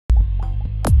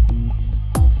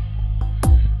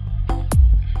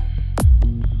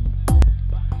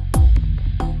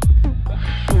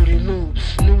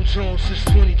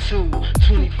22,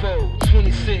 24,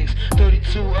 26,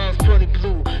 32 ounce pretty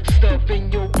blue. Stuff in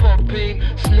your puff pig,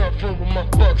 snuffing with my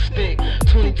fuck stick.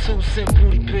 22 cent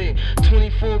booty pig,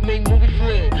 24 make movie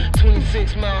flick.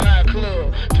 26 mile high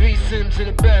club, 3 Sims in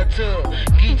the bathtub.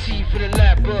 Geechee for the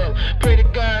lap up. Pray to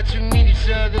God you meet each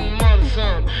other in the mother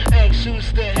some. Ex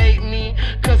used to hate me,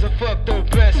 cause I fucked her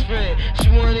best friend. She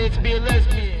wanted to be a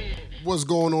lesbian. What's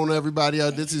going on, everybody?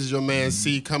 This is your man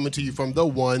C coming to you from the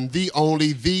one, the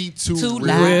only, the two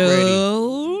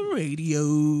real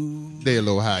radio. They a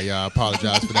little high, y'all. I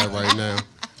apologize for that right now.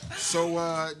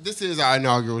 So this is our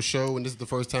inaugural show, and this is the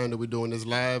first time that we're doing this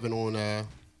live and on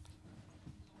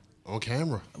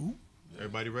camera. Ooh.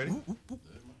 Everybody ready?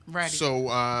 Ready.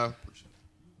 So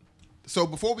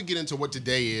before we get into what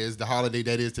today is, the holiday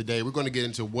that is today, we're going to get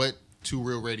into what Two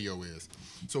Real Radio is.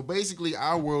 So basically,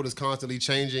 our world is constantly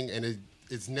changing, and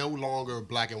it's no longer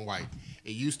black and white.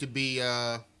 It used to be,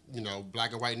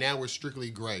 black and white. Now we're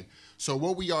strictly gray. So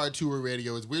what we are at Two Real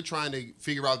Radio is we're trying to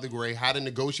figure out the gray, how to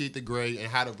negotiate the gray, and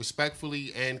how to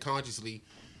respectfully and consciously,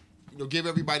 give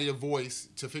everybody a voice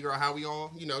to figure out how we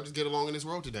all, just get along in this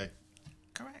world today.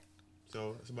 Correct.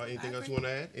 So that's about anything else you want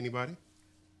to add? Anybody?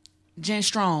 Jen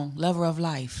Strong, lover of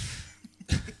life.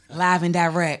 Live and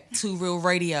direct, Two Real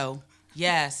Radio.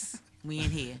 Yes, we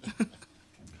in here.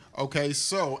 Okay,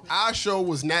 so our show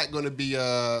was not going to be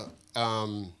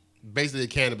basically a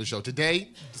cannabis show. Today,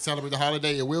 to celebrate the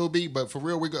holiday, it will be, but for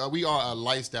real, we are a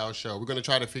lifestyle show. We're going to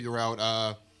try to figure out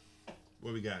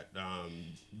what we got.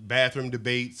 Bathroom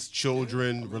debates,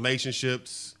 children,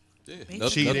 relationships, cheating.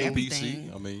 Nothing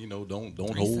PC. I mean, don't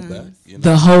hold back.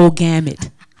 The whole gamut.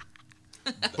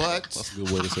 But that's a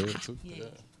good way to say it too. Yeah.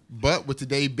 But with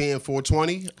today being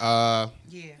 420,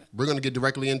 we're going to get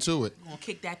directly into it. We're going to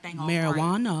kick that thing off.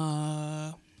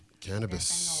 Marijuana.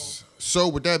 Cannabis. So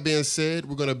with that being said,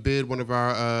 we're going to bid one of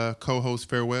our co-hosts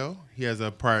farewell. He has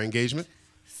a prior engagement.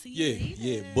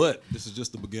 Yeah. But this is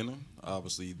just the beginning.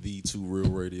 Obviously, the Two Real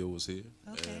Radio is here.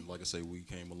 Okay. And like I say, we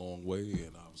came a long way.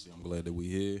 And obviously, I'm glad that we're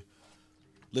here.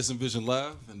 Listen Vision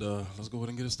Live. And let's go ahead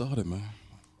and get it started, man.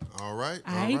 All right.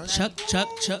 Chuck.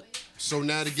 So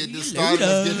now to get this started,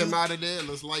 let's get him out of there.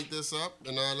 Let's light this up.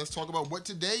 And let's talk about what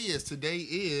today is. Today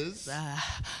is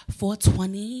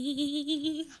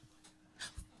 420.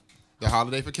 The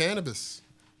holiday for cannabis.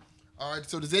 All right.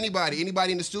 So does anybody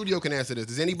in the studio can answer this?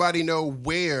 Does anybody know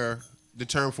where the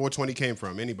term 420 came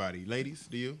from? Anybody? Ladies,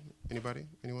 do you? Anybody?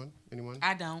 Anyone?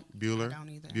 I don't. Bueller? I don't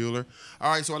either. Bueller.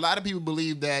 All right. So a lot of people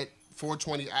believe that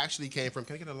 420 actually came from.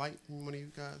 Can I get a light from one of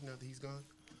you guys now that he's gone?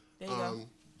 There you go.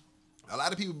 A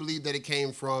lot of people believe that it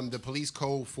came from the police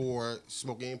code for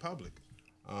smoking in public.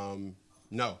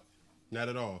 No, not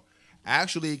at all.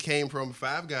 Actually, it came from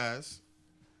 5 guys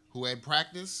who had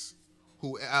practice,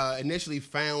 who initially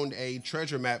found a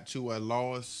treasure map to a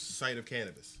lost site of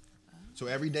cannabis. So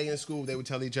every day in school, they would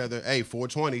tell each other, hey,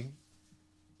 420,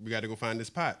 we got to go find this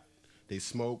pot. They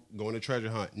smoke, go on a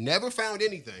treasure hunt. Never found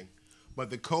anything, but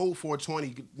the code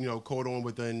 420, code on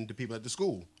within the people at the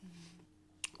school.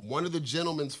 One of the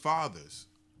gentleman's fathers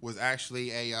was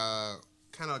actually a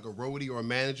kind of like a roadie or a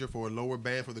manager for a lower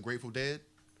band for the Grateful Dead.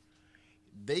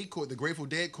 The Grateful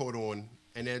Dead caught on,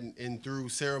 and then through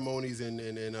ceremonies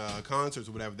and concerts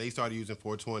or whatever, they started using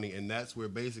 420, and that's where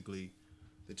basically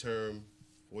the term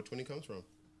 420 comes from.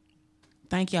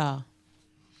 Thank y'all.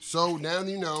 So now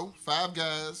you know, 5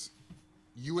 guys,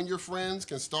 you and your friends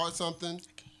can start something.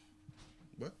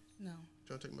 What? No.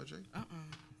 Trying to take my drink?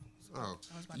 Oh,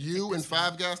 you and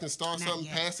 5 guys can start Not something,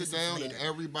 yet. pass it This is down, later. and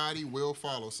everybody will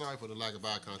follow. Sorry for the lack of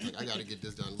eye contact. I got to get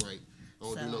this done right.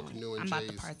 Don't do no canoeing. I'm about to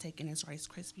J's. partake in this Rice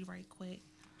Krispie right quick.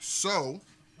 So,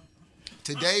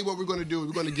 today what we're going to do is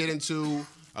we're going to get into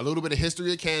a little bit of history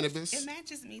of It cannabis,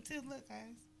 matches me too. Look,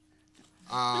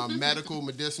 guys. medical,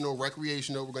 medicinal,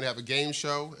 recreational. We're going to have a game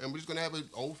show, and we're just going to have an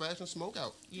old-fashioned smoke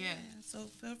out. Yeah. So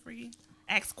feel free.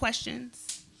 Ask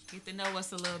questions. Get to know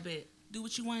us a little bit. Do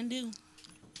what you want to do.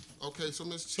 Okay, so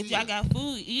Miss Tia. If y'all got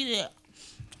food, eat it.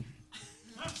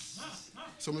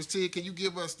 So Miss Tia, can you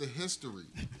give us the history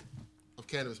of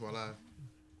cannabis while I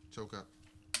choke up?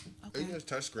 Okay. It's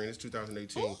touchscreen. It's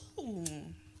 2018. Ooh.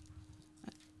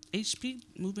 HP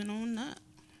moving on up.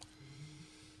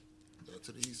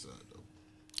 To the east side,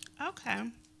 though.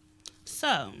 Okay.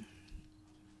 So,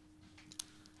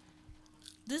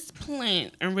 this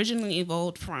plant originally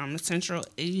evolved from Central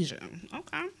Asia.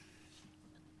 Okay.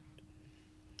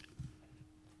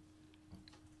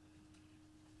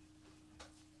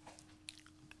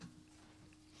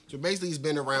 So basically, it's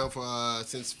been around for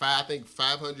since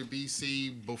 500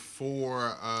 BC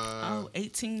before.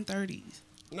 1830s.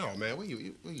 No, man, what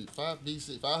you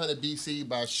 500 BC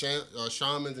by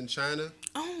shamans in China,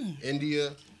 Oh.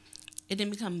 India, It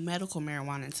didn't become medical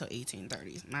marijuana until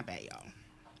 1830s. My bad, y'all.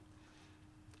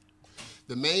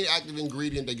 The main active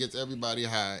ingredient that gets everybody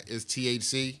high is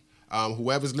THC.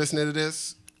 Whoever's listening to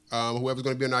this, whoever's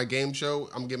going to be on our game show,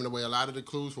 I'm giving away a lot of the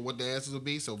clues for what the answers will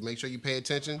be, so make sure you pay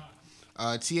attention.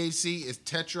 THC is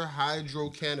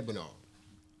tetrahydrocannabinol.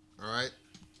 All right?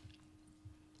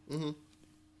 Go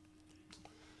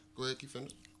ahead, keep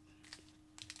finished.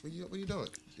 What are you doing?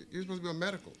 You're supposed to be on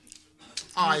medical.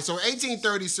 All right, so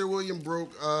 1830, Sir William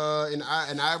Brooke, an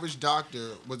Irish doctor,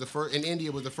 was the first in India,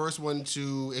 was the first one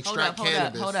to extract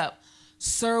cannabis. Hold up.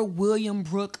 Sir William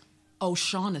Brooke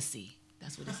O'Shaughnessy.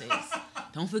 That's what it says.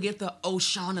 Don't forget the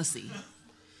O'Shaughnessy.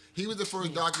 He was the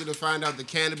first doctor to find out that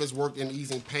cannabis worked in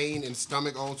easing pain and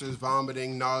stomach ulcers,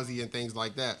 vomiting, nausea, and things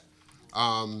like that.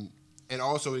 And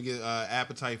also to get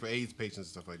appetite for AIDS patients and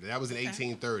stuff like that. That was in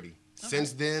 1830. Okay.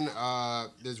 Since then,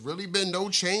 there's really been no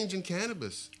change in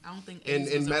cannabis. I don't think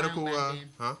AIDS was medical. Around back then.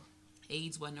 Huh?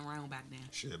 AIDS wasn't around back then.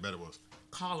 Shit, I bet it was.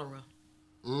 Cholera.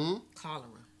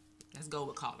 Cholera. Let's go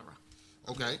with cholera.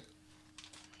 Okay.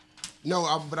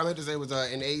 No, but I meant to say it was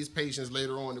in AIDS patients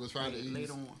later on. It was found to ease.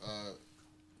 Later on.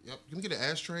 Yep. Can we get an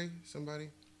ashtray? Somebody?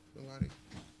 We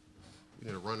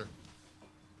need a runner.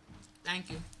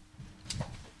 Thank you.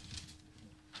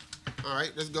 All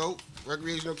right, let's go.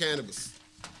 Recreational cannabis.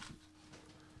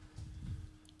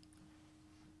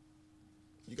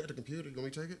 You got the computer? You want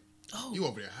me to take it? Oh, You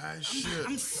over there high as shit.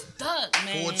 I'm stuck,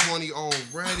 man. 420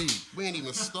 already. We ain't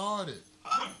even started.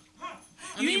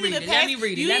 Let me read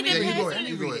it.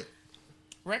 You go ahead.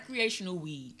 Recreational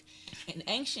weed. An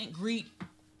ancient Greek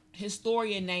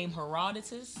historian named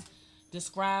Herodotus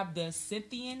described the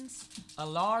Scythians, a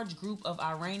large group of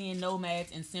Iranian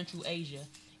nomads in Central Asia,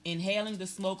 inhaling the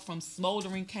smoke from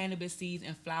smoldering cannabis seeds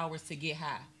and flowers to get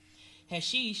high.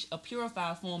 Hashish, a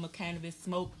purified form of cannabis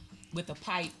smoked with a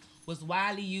pipe, was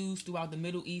widely used throughout the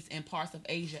Middle East and parts of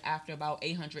Asia after about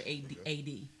 800 AD.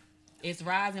 Its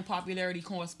rise in popularity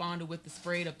corresponded with the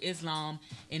spread of Islam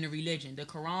in the religion. The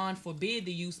Quran forbid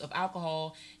the use of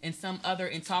alcohol and some other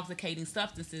intoxicating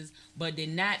substances, but did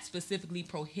not specifically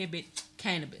prohibit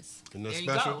cannabis. Isn't that There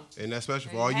special? you go. Isn't that special?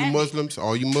 For There all you you have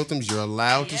Muslims, you're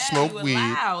allowed to smoke you're weed,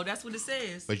 allowed. That's what it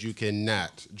says. but you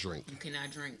cannot drink. You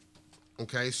cannot drink.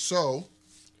 Okay, so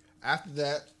after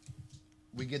that,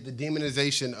 we get the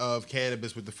demonization of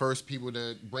cannabis with the first people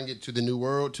to bring it to the New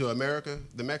World, to America,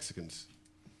 the Mexicans.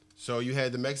 So you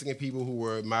had the Mexican people who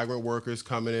were migrant workers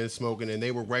coming in, smoking, and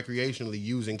they were recreationally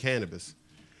using cannabis.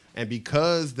 And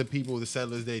because the people, the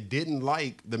settlers, they didn't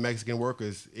like the Mexican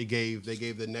workers, they gave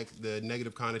the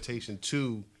negative connotation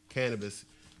to cannabis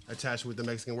attached with the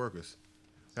Mexican workers.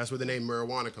 That's where the name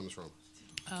marijuana comes from.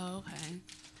 Oh, okay.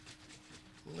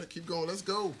 All right, keep going. Let's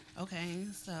go. Okay,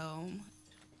 so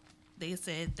they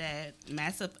said that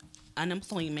massive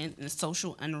unemployment and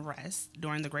social unrest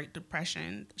during the Great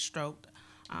Depression stroked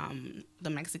the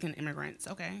Mexican immigrants,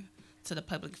 to the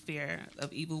public fear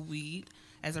of evil weed.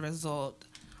 As a result,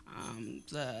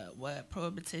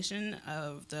 prohibition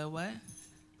of the what?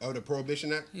 Oh, the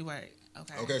Prohibition Act? You right.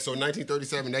 Okay. Okay, so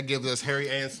 1937, that gives us Harry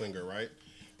Anslinger, right?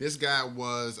 This guy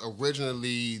was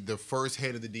originally the first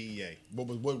head of the DEA, what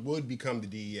would become the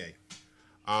DEA.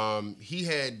 He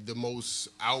had the most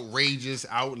outrageous,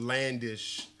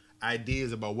 outlandish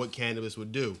ideas about what cannabis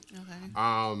would do.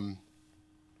 Okay.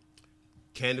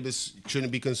 Cannabis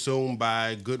shouldn't be consumed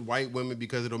by good white women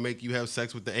because it'll make you have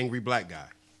sex with the angry black guy.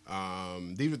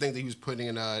 These were things that he was putting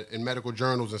in medical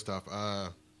journals and stuff.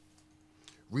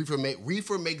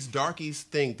 Reefer makes darkies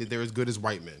think that they're as good as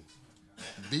white men.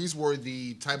 These were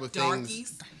the type of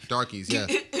things. Darkies, yes.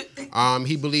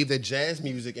 He believed that jazz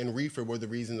music and reefer were the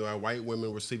reason why white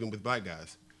women were sleeping with black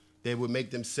guys. They would make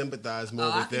them sympathize more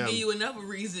with them. I can give you another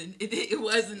reason. It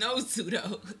wasn't those two,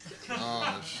 though.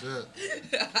 Oh, shit.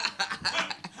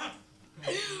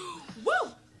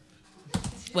 Woo!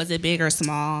 Was it big or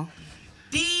small?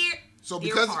 So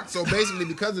basically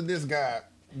because of this guy,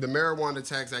 the Marijuana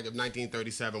Tax Act of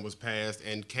 1937 was passed,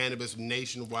 and cannabis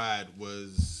nationwide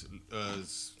was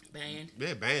banned.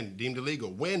 Yeah, banned, deemed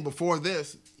illegal. When before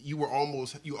this, you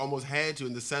almost had to,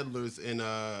 in the settlers in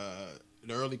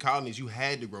the early colonies, you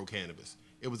had to grow cannabis.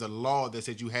 It was a law that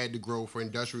said you had to grow for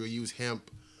industrial use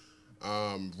hemp,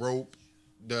 rope.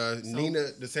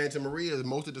 The Santa Maria,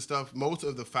 most of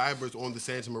the fibers on the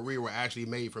Santa Maria were actually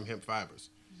made from hemp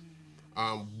fibers.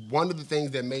 One of the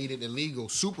things that made it illegal,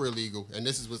 super illegal, and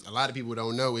this is what a lot of people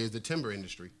don't know, is the timber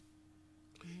industry.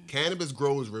 Cannabis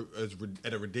grows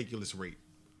at a ridiculous rate.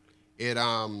 It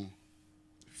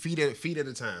feet at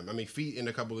a time. I mean, feet in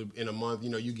a month.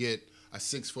 You get a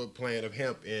 6-foot plant of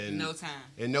hemp in no time.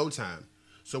 In no time.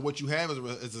 So what you have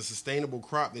is a sustainable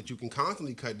crop that you can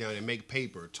constantly cut down and make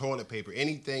paper, toilet paper,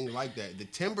 anything like that. The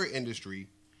timber industry,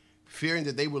 fearing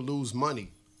that they would lose money,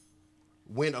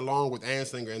 went along with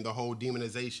Anslinger and the whole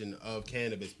demonization of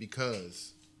cannabis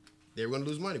because they were going to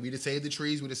lose money. We'd have saved the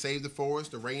trees, we'd have saved the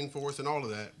forest, the rainforest, and all of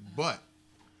that. But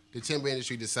the timber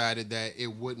industry decided that it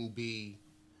wouldn't be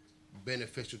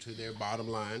beneficial to their bottom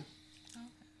line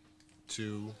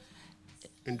to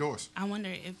endorse. I wonder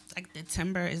if like the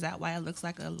timber, is that why it looks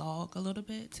like a log a little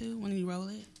bit too when you roll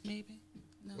it? Maybe.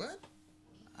 No? What?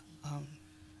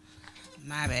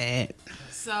 My bad.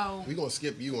 So We're going to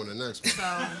skip you on the next one.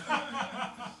 so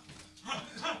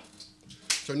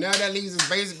So now that leads us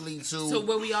basically so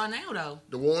where we are now though?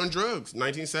 the war on drugs,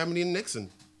 1970 and Nixon.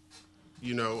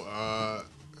 You know,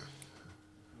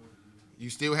 you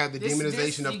still have the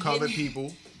demonization of colored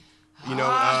people. You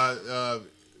know,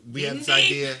 we have this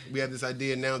idea. We have this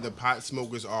idea now that pot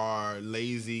smokers are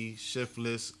lazy,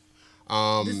 shiftless.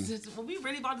 Were we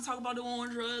really about to talk about the war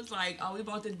on drugs? Like, are we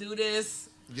about to do this?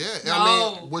 Yeah, No.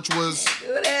 I mean, which was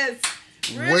Do this.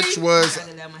 Really? which was I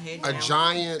gotta let my head a down.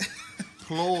 giant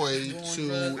ploy War on to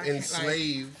drugs, I can't,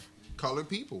 enslave colored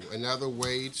people. Another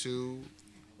way to,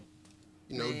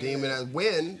 you know, Man. demonize.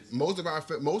 When most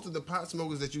of the pot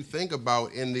smokers that you think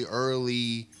about in the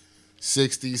early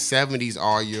 60s, 70s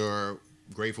are your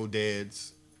Grateful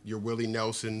Deads, your Willie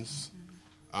Nelsons,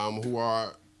 who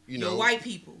are, you know, The white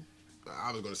people.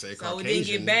 I was gonna say So it Caucasian. didn't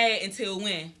get bad until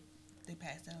when? They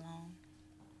passed it along.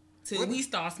 Till we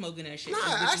start smoking that shit. Nah, Is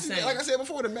what you actually, saying. like I said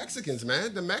before, the Mexicans,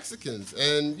 man, the Mexicans,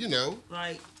 and you know,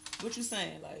 Like, what you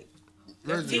saying? Like,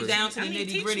 Where's let's get the- down to the I mean,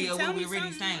 nitty gritty teach of me, what tell we me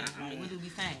really saying. something. Like, what do we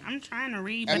saying? I'm trying to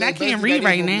read, I but mean, I can't basically, read that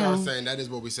right is what we now. are saying. That is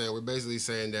what we're saying. We're basically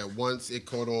saying that once it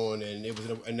caught on and it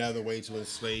was another way to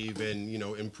enslave and, you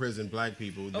know, imprison black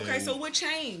people. Then, Okay, so what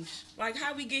changed? Like,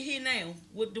 how we get here now?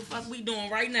 What the fuck we doing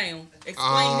right now?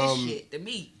 Explain this shit to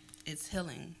me. It's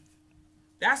healing.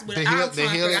 That's what The I'm heal- trying the to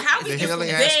figure healing- out. How we the get from healing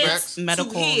beds aspects. to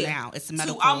Medical here. now. It's So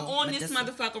medical. I'm on this medicinal.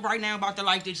 motherfucker right now about to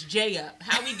light this J up.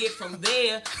 How we get from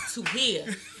there to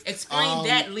here? Explain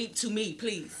that leap to me,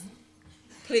 please.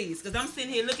 Please, because I'm sitting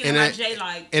here looking at my J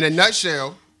like, in a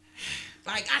nutshell,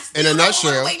 I in still a don't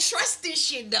nutshell- all the way trust this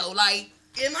shit though. Like,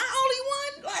 am I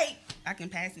only one? Like, I can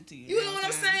pass it to you. you know what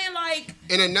I'm saying? Like,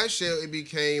 in a nutshell, it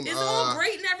became it's all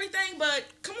great and everything, but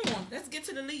come on, let's get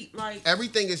to the leap. Like,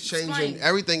 everything is changing. Explain.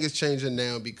 Everything is changing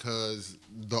now because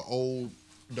the old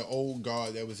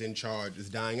guard that was in charge is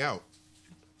dying out.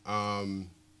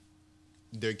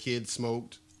 Their kids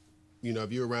smoked. You know,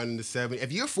 if you're around in the 70s,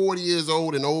 if you're 40 years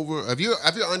old and over, if you're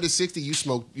under 60, you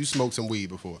smoked some weed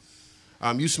before.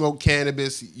 You smoked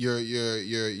cannabis.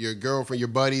 Your girlfriend, your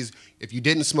buddies. If you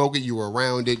didn't smoke it, you were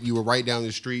around it. You were right down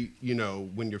the street. You know,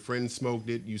 when your friends smoked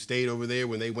it, you stayed over there.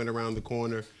 When they went around the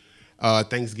corner,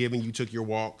 Thanksgiving, you took your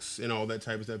walks and all that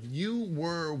type of stuff. You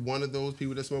were one of those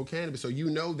people that smoked cannabis, so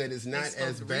you know that it's not as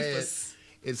smoked bad. reefers.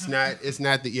 It's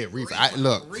not the reefer.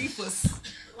 Look, reefers.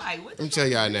 Like, what let the me tell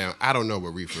y'all now. I don't know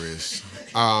what reefer is.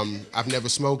 I've never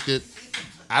smoked it.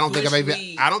 I don't think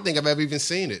Bushweed. I've ever even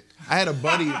seen it. I had a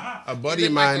buddy of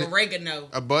look mine. like oregano.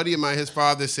 A buddy of mine, his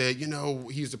father said, you know,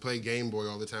 he used to play Game Boy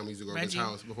all the time. We used to go to his Reggie.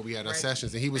 house before we had our Reggie.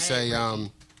 sessions, and he would Bad say,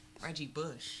 Reggie. Reggie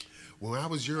Bush. when I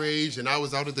was your age and I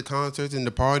was out at the concerts and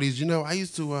the parties, you know, I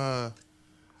used to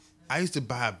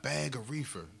buy a bag of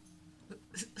reefer,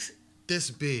 this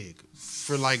big,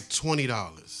 for like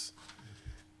 $20.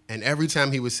 And every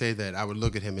time he would say that, I would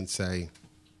look at him and say,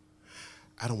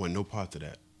 I don't want no parts of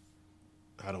that.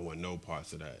 I don't want no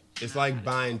parts of that. It's like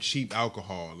buying cheap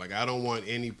alcohol. Like, I don't want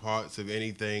any parts of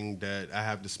anything that I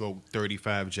have to smoke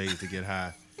 35 J's to get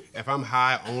high. If I'm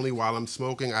high only while I'm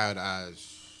smoking,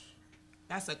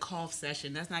 That's a cough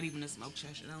session. That's not even a smoke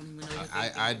session. I don't even know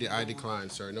what I decline,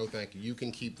 sir. No, thank you. You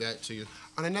can keep that to you.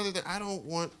 On another thing, I don't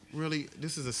want really.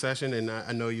 This is a session, and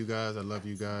I know you guys. I love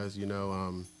you guys. You know,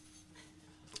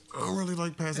 I don't really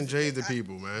like passing J's to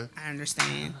people, man. I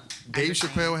understand. Dave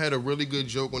Chappelle had a really good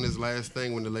joke on his last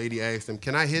thing when the lady asked him,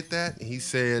 "Can I hit that?" And he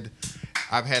said,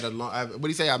 "I've had a long. What did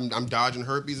he say? I'm dodging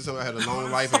herpes or something. I had a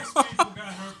long life."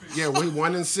 Yeah, well, he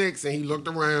 1 in 6, and he looked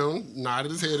around, nodded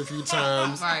his head a few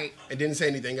times, Right. and didn't say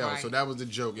anything else. Right. So that was the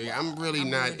joke. Yeah, I'm really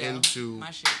not into.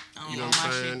 my shit. You know all what I'm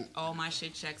my saying? shit. All my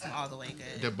shit checks All the way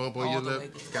good. That bump on All your the lip, way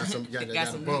good. got some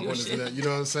Some bump real on his shit. lip. You know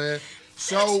what I'm saying?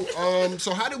 So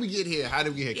how did we get here?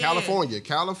 Yeah. California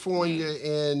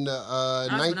in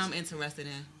That's what I'm interested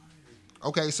in.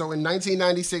 Okay, so in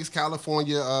 1996,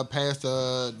 California passed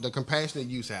the Compassionate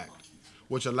Use Act,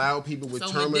 which allowed people with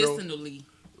So terminal medicinally,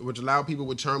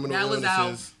 terminal that was our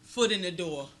illnesses foot in the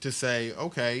door. to say,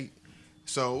 okay,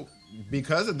 so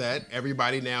because of that,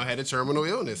 everybody now had a terminal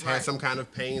illness, had some kind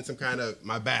of pain, some kind of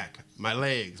my back, my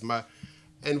legs,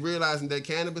 and realizing that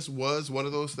cannabis was one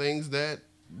of those things that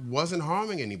wasn't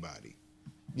harming anybody.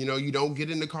 You know, you don't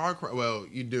get into well,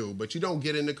 you do, but you don't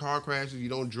get into car crashes, you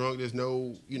don't drunk, there's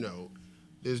no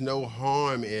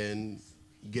harm in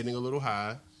getting a little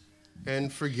high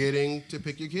and forgetting to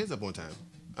pick your kids up on time.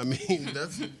 I mean,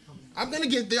 I'm gonna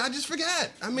get there. I just forgot.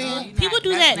 I mean, people do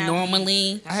that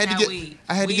normally. I had to get. Weed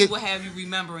will have you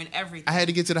remembering everything. I had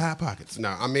to get to the hot pockets. No,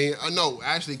 I mean, no.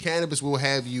 Actually, cannabis will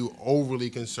have you overly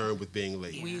concerned with being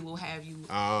late. Weed will have you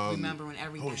remembering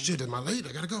everything. Oh shit! Am I late?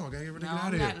 I gotta go. I gotta get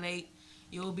out of here. here. I'm not late.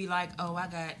 You'll be like, oh, I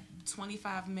got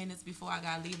 25 minutes before I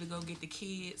gotta leave to go get the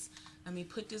kids. Let me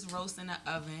put this roast in the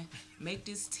oven. Make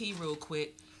this tea real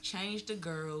quick. Change the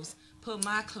girls. Put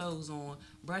my clothes on,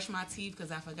 brush my teeth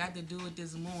because I forgot to do it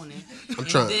this morning. I'm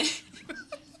trying.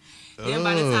 Then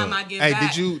by the time I get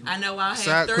back, I know I'll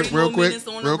have 30 more minutes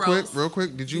on the roast. Real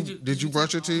quick. Did you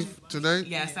brush your teeth today?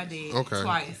 Yes, I did. Okay.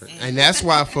 Twice. And that's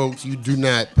why, folks, you do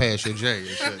not pass your J and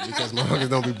shit, because motherfuckers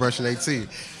don't be brushing their teeth.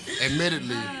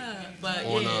 Admittedly. But it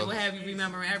will have you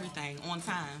remembering everything on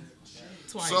time.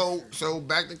 Twice. So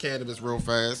back to cannabis real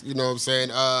fast. You know what I'm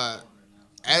saying?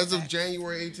 As of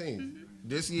January 18th.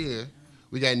 This year,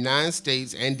 we got 9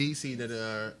 states and D.C. that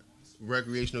are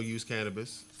recreational use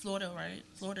cannabis. Florida, right?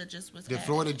 Florida just was. Did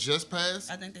Florida just pass?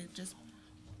 I think they just.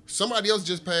 Somebody else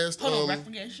just passed. Hold on,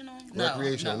 recreational?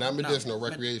 Recreational, not medicinal,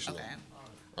 recreational. Okay.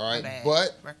 All right,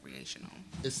 but recreational.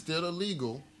 It's still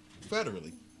illegal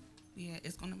federally. Yeah,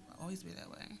 it's gonna always be that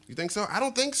way. You think so? I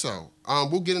don't think so.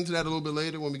 We'll get into that a little bit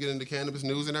later when we get into cannabis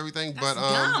news and everything. That's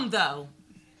dumb though.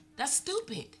 That's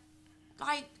stupid.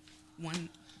 Like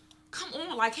come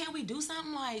on, like, can't we do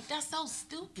something? Like, that's so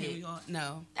stupid.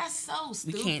 No. That's so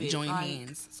stupid. We can't join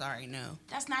hands. Sorry, no.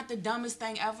 That's not the dumbest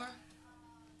thing ever.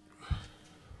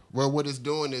 Well, what it's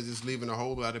doing is it's leaving a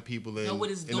whole lot of people in,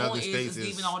 what it's in doing other states. It's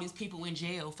leaving all these people in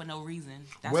jail for no reason.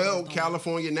 That's well,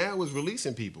 California now is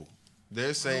releasing people.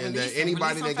 They're saying that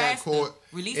anybody that got caught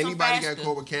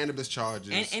with cannabis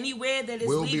charges, and anywhere that is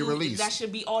will legal, be released. That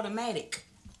should be automatic.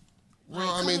 Well,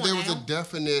 I mean, there was a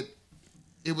definite.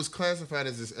 It was classified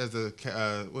as a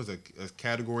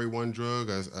category 1 drug,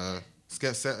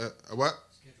 what?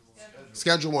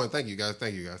 Schedule 1. Thank you guys.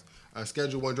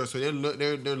 Schedule 1 drug. So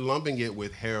they're lumping it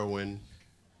with heroin,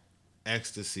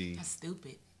 ecstasy. That's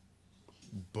stupid.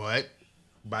 But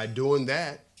by doing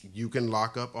that, you can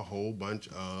lock up a whole bunch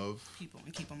of people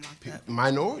and keep them locked up.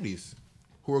 Minorities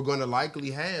who are going to likely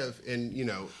have, and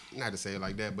not to say it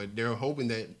like that, but they're hoping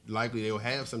that likely they'll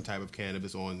have some type of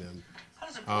cannabis on them.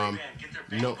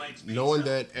 Knowing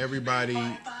that everybody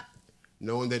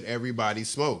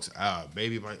smokes.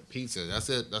 Baby Bite Pizza. That's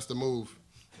it. That's the move.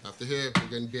 After here, we're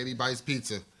getting Baby Bites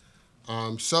Pizza.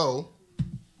 So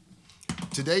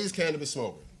today's cannabis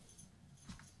smoking.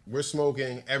 We're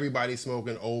smoking. Everybody's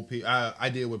smoking. Old people. I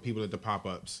deal with people at the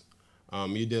pop-ups.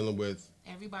 You're dealing with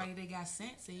everybody. They got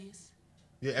sense is.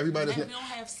 Yeah, everybody. If you don't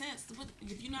have sense,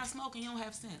 if you're not smoking, you don't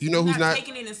have sense. You know who's not?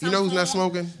 You know who's not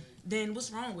smoking? Then what's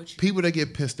wrong with you? People that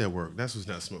get pissed at work. That's who's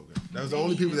not smoking. That's the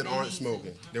only people that aren't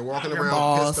smoking. They're walking around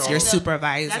boss, pissed off. Your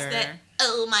supervisor. That's that.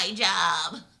 Oh, my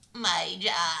job, my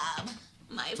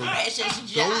precious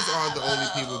job. Those are the only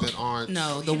people that aren't.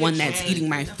 No, the one that's eating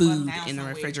my food in the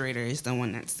refrigerator is the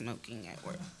one that's smoking at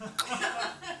work.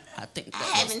 I think. I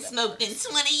haven't smoked in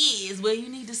 20 years. Well, you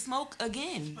need to smoke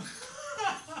again.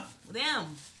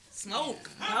 Them smoke.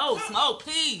 No, smoke,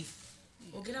 please.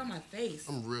 Well, get out my face.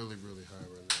 I'm really, really high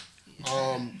right now.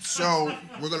 So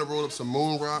we're gonna roll up some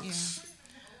moon rocks.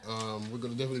 Yeah. We're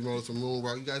gonna definitely roll up some moon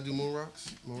rocks. You guys do moon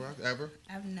rocks? Moon rocks ever?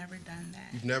 I've never done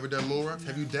that. You've never done moon rocks? No.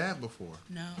 Have you dabbed before?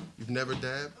 No. You've never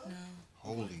dabbed? No.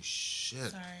 Holy shit.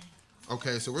 Sorry.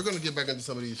 Okay, so we're gonna get back into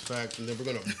some of these facts, and then we're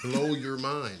gonna blow your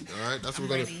mind. All right, that's what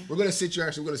we're gonna sit you.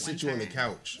 Actually, we're gonna sit you on the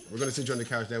couch. We're gonna sit you on the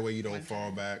couch. That way, you don't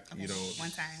fall back. Okay. You don't. One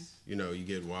time. You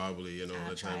get wobbly and all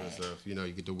that type of stuff. You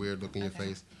get the weird look in your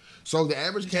face. So the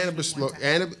average cannabis smoker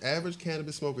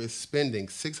is spending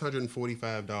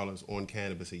 $645 on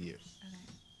cannabis a year.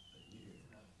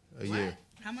 Okay. A year.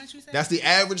 How much you said? That's the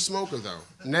average smoker though.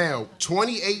 Now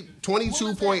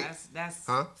 22 point. That's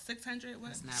huh? 600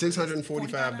 what?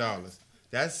 $645.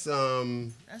 That's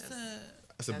a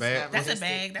bad. That's a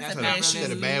bag. That's a bad shoe. Is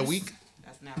that a bad week?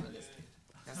 That's not realistic.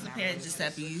 That's a pair of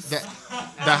Giuseppe's. That's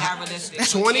not realistic.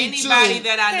 22. Anybody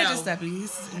that I know.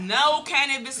 Giuseppe's. No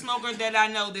cannabis smoker that I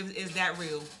know is that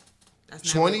real.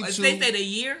 That's not 22. Real. They said a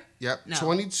year. Yep. No.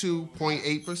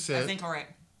 22.8%. That's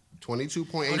incorrect.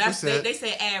 22.8%. They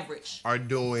say average. Are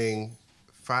doing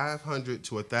 $500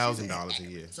 to $1,000 a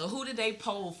year. So who did they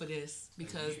poll for this?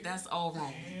 Because that's all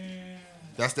wrong.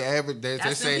 That's the average. They're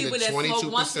That's the saying people that that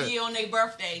smoke once a 22%. year on their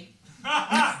birthday. Those The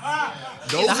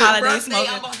are- holiday birthday,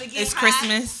 smoking. I'm about to get It's high.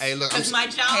 Christmas. Hey, look, It's my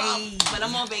job, Hey. but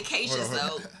I'm on vacation, Hold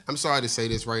on. so I'm sorry to say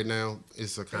this right now.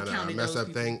 It's a kind of counted messed those up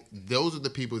people. thing. Those are the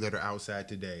people that are outside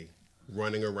today,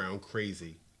 running around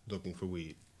crazy looking for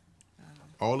weed.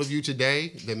 All of you today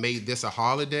that made this a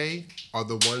holiday are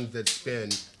the ones that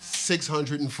spend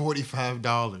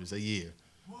 $645 a year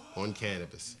on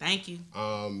cannabis. thank you.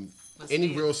 But Any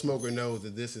still. real smoker knows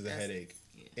that this is a headache.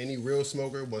 Any real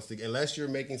smoker wants to, unless you're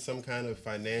making some kind of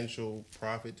financial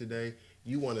profit today,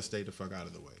 you want to stay the fuck out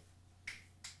of the way.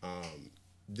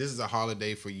 This is a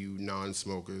holiday for you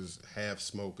non-smokers, half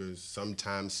smokers,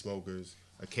 sometimes smokers,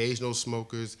 occasional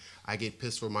smokers. I get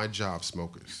pissed for my job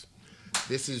smokers.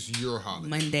 This is your holiday.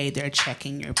 Monday they're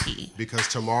checking your pee. Because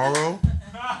tomorrow,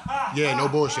 yeah, no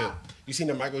bullshit. You seen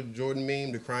the Michael Jordan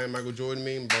meme, the crying Michael Jordan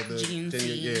meme about the 10-year?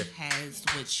 GNC Yeah. has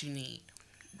what you need.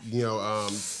 You know,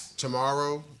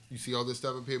 tomorrow, you see all this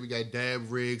stuff up here. We got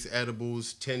dab rigs,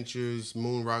 edibles, tinctures,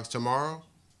 moon rocks. Tomorrow,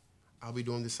 I'll be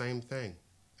doing the same thing.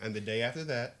 And the day after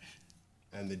that,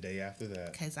 and the day after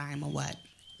that, Because I'm a what?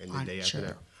 and the day after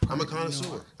that. Entrepreneur. I'm a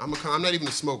connoisseur. I'm not even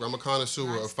a smoker. I'm a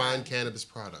connoisseur of fine cannabis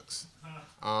products.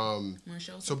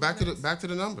 So back to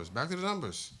the numbers. Back to the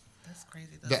numbers. That's crazy.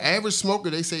 The average smoker,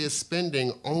 they say, is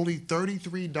spending only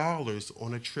 $33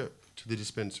 on a trip to the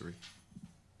dispensary.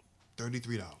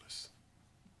 $33.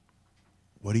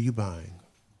 What are you buying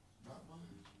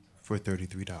for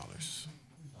 $33?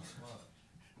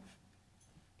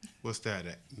 What's that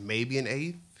at? Maybe an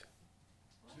eighth?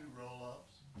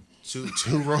 Two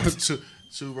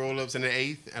roll-ups and an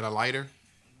eighth and a lighter?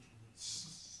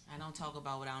 I don't talk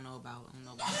about what I don't know about. I don't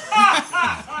know about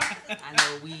I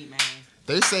know weed, man.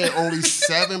 They say only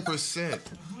 7%.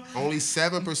 Only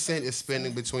 7% is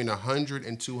spending between $100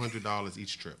 and $200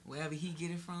 each trip. Wherever he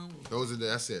get it from,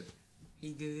 That's it.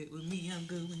 he good with me, I'm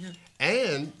good with him.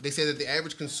 And they say that the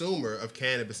average consumer of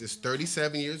cannabis is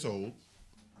 37 years old.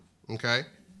 Okay?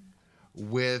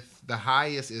 With the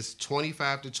highest is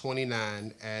 25 to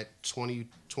 29 at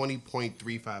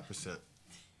 20.35%.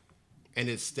 And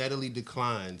it steadily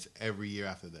declines every year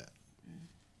after that.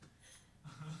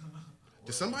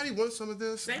 Does somebody want some of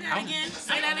this? Say that again.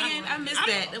 Say that again. I missed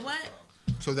that. The what?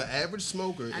 So the average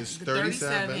smoker is The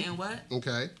 37. and what?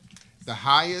 Okay. The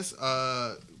highest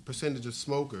percentage of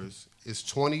smokers is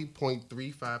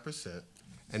 20.35%,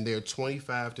 and they're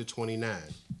 25 to 29.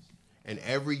 And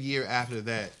every year after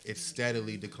that, it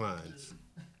steadily declines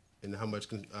in how much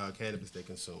cannabis they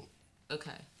consume.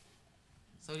 Okay.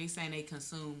 So they saying they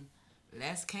consume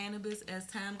less cannabis as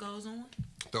time goes on?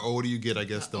 The older you get, I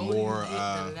guess, the older you more. get, the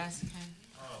less cannabis.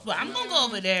 Well, I'm gonna go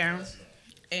over there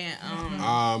and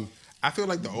I feel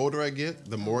like the older I get,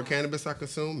 the more cannabis I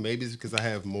consume. Maybe it's because I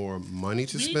have more money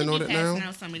to we spend need on to it be passing now.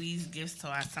 out some of these gifts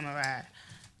to some of our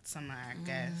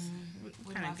guests.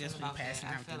 What Kind do I of gifts feel we about that? passing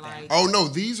I out feel to like them. Oh no,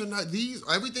 these are not these.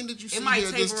 Everything that you see might here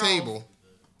at this taper off. table,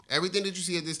 everything that you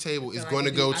see at this table is like going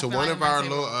to it go do- I to feel one like of it might our taper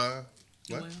little. off.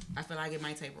 What? I feel like it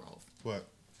might taper off. What?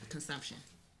 Consumption.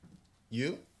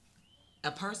 You?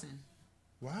 A person.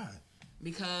 Why?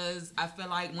 Because I feel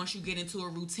like once you get into a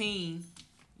routine,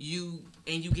 you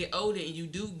get older and you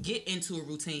do get into a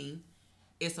routine,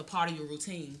 it's a part of your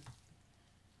routine.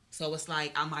 So it's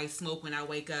like I might smoke when I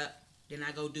wake up, then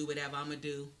I go do whatever I'm gonna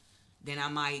do. Then I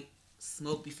might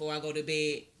smoke before I go to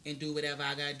bed and do whatever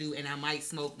I gotta do, and I might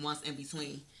smoke once in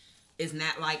between. It's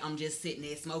not like I'm just sitting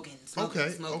there smoking.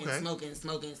 Okay, okay.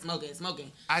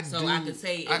 I could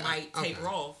say it might taper okay.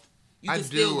 off. You I can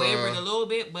still do, waver it a little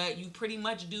bit, but you pretty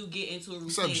much do get into a routine.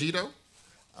 What's up, Gito?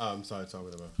 I'm sorry,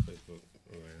 talking about Facebook.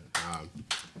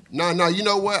 No, you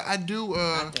know what? I do.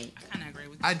 I kind of agree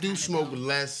with you. I do Kinda smoke don't.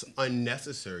 less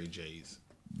unnecessary J's.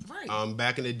 Right.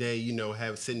 Back in the day,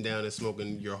 sitting down and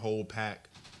smoking your whole pack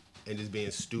and just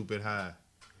being stupid high.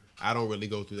 I don't really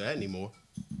go through that anymore.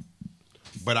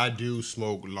 But I do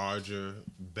smoke larger,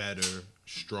 better,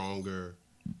 stronger.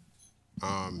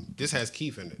 This has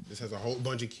keef in it. This has a whole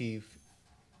bunch of keef,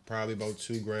 probably about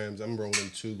 2 grams. I'm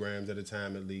rolling 2 grams at a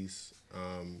time at least.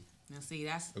 Now see,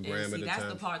 that's a gram at a that's time.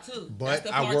 the part too. But That's the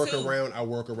I part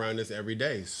work around this every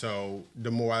day. So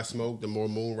the more I smoke, the more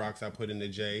moon rocks I put in the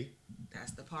J.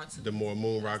 That's the part two. The more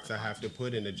moon rocks I have to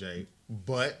put in the J.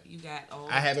 But You got all.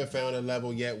 I haven't found a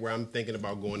level yet where I'm thinking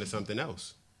about going to something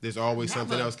else. There's always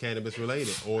something Never. else cannabis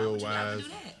related, Why oil would you ever wise. do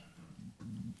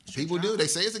that? People do. They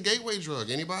say it's a gateway drug.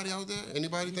 Anybody out there?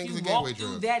 Anybody think You it's a walk gateway through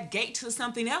drug? that gate to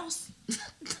something else.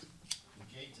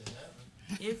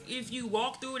 If you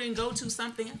walk through it and go to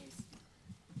something else,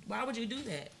 why would you do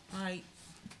that? Like,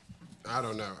 I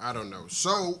don't know.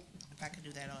 So If I could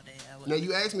do that all day, I would. now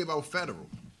you asked me about federal.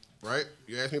 right?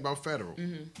 You asked me about federal.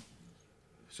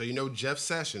 So you know Jeff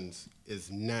Sessions is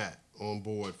not on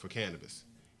board for cannabis.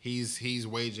 He's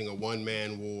waging a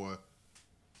one-man war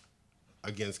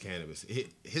against cannabis.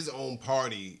 His own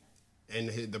party and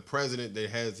the president that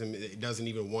has him doesn't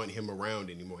even want him around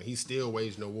anymore. He still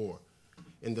waging a war.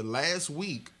 In the last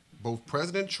week, both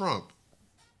President Trump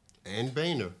and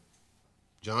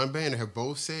John Boehner, have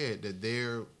both said that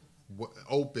they're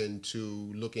open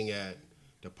to looking at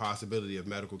the possibility of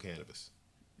medical cannabis.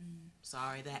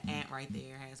 Sorry, that ant right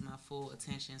there has my full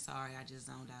attention. Sorry, I just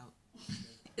zoned out.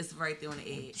 It's right there on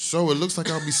the edge. So it looks like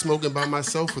I'll be smoking by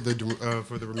myself for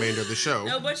the remainder of the show.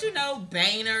 No, but you know,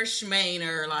 Boehner,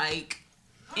 Schmainer, like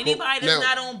anybody that's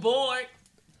not on board.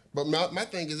 But my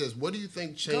thing is this: what do you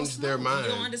think changed their mind?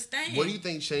 You don't understand. What do you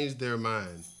think changed their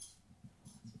mind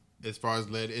as far as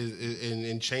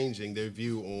in changing their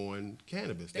view on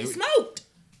cannabis? They smoked.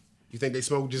 You think they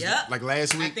smoked just like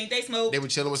last week? I think they smoked. They were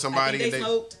chilling with somebody. I think they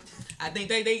smoked. I think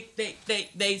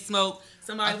they smoked.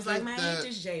 Somebody was like, man, ain't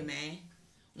this Jay, man?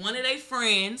 One of their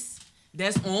friends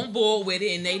that's on board with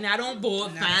it and they not on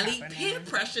board finally peer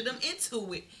pressured them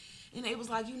into it. And they was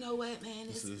like, you know what, man?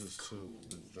 This is cool.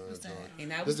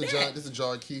 And that was this is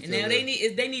John Keith. And now they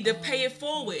need to pay it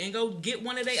forward and go get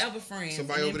one of their other friends.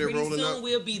 Somebody over there rolling soon up.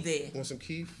 We'll be there. Want some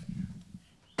Keith?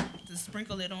 Just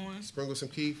sprinkle it on. Sprinkle some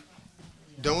Keith.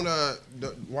 Don't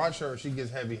watch her. She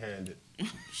gets heavy-handed.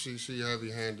 she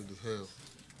heavy-handed as hell.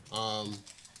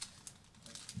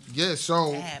 Yeah.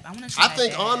 So I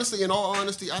think honestly, in all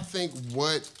honesty, I think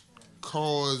what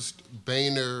caused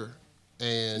Boehner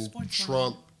and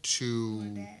Trump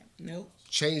to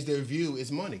change their view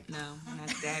is money. No, I'm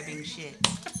not dabbing shit.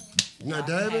 You're not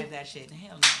dabbing? Have that shit.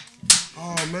 Hell no.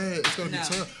 Oh man, it's gonna be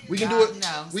tough. We can do it.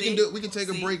 No. We can take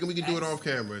a break and we can do it off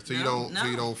camera, so you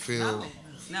don't feel.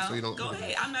 No, so you don't, go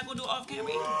ahead. I'm not gonna do it off camera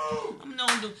either.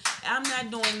 I'm not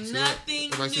doing nothing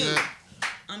new.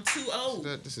 I'm too old.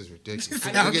 This is ridiculous.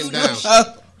 We're getting down.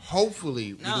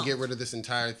 Hopefully, we can get rid of this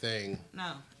entire thing.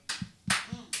 No.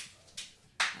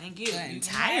 Thank you. The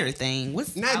entire thing?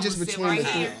 What's not just between the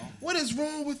three? What is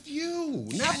wrong with you?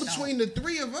 Not between the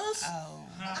three of us. Oh.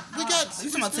 We got. You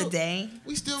talking about today?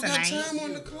 We still got time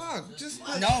on the clock. Just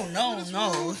like,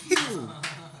 no.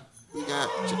 We got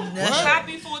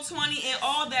Happy 420 and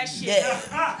all that shit.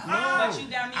 But you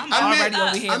got me. I'm already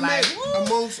over here like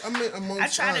amongst I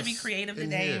try to be creative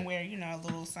today and wear, a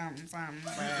little something.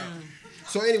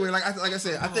 So anyway, like I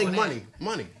said, I think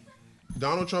money.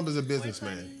 Donald Trump is a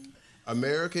businessman.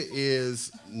 America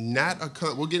is not a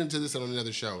country. We'll get into this on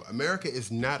another show. America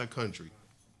is not a country.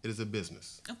 It is a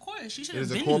business. Of course, you should have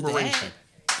been. It is a corporation.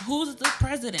 Who's the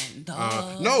president?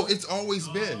 No, it's always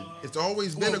been. It's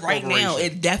always been a corporation. Right now,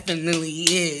 it definitely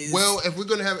is. Well, if we're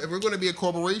gonna be a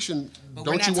corporation,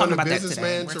 don't you want a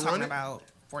businessman to run it? We're talking about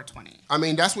 420. I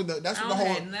mean, that's what the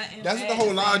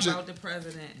whole logic.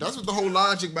 That's what the whole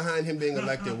logic behind him being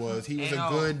elected was. He was a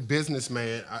good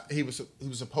businessman. He was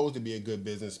supposed to be a good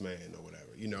businessman or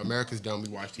whatever. America's dumb. We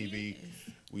watch TV.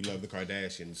 We love the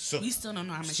Kardashians. So, we still don't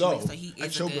know how much he makes, so he is I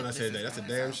choked when I said that. That's a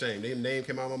damn shame. Their name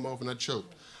came out of my mouth and I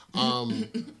choked.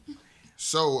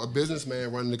 So a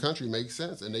businessman running the country makes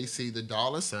sense, and they see the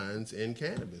dollar signs in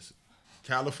cannabis.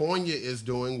 California is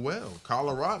doing well.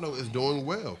 Colorado is doing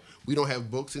well. We don't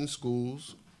have books in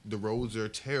schools. The roads are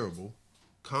terrible,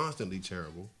 constantly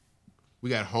terrible. We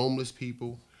got homeless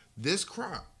people. This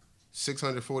crop,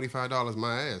 $645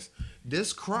 my ass.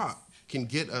 This crop can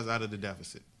get us out of the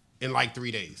deficit in like 3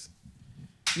 days.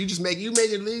 You make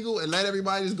it legal and let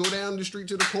everybody just go down the street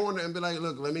to the corner and be like,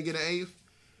 look, let me get an eighth.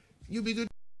 You be good.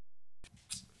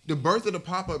 The birth of the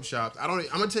pop-up shops, I'm going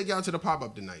to take y'all to the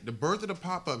pop-up tonight. The birth of the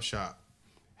pop-up shop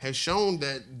has shown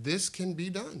that this can be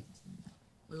done.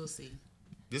 We'll see.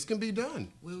 This can be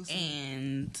done. We'll see.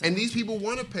 And these people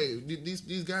want to pay.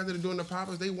 These guys that are doing the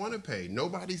pop-ups, they want to pay.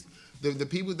 The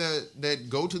people that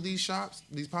go to these shops,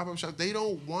 these pop-up shops, they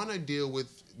don't want to deal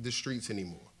with the streets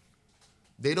anymore.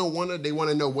 They don't want to. They want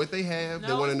to know what they have.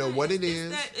 They want to know what it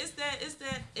is. It's that.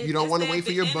 You don't want to wait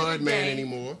for your bud man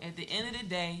anymore. At the end of the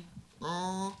day,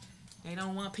 they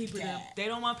don't want people to. They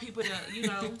don't want people to,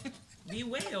 be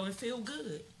well and feel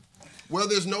good. Well,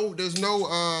 there's no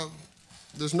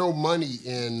money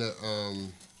in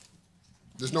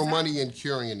money in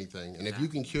curing anything. And if you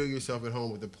can cure yourself at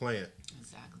home with a plant,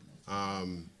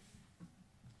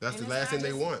 that's the last thing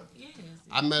they want. Yeah,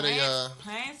 I met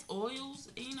plants, oils,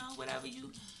 whatever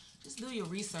you. Just do your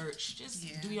research.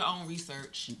 Do your own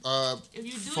research. If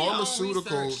you do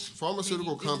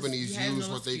pharmaceutical companies use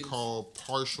what they call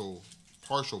partial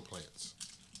plants.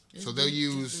 So they'll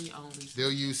use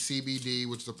CBD,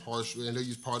 which is a partial, and they'll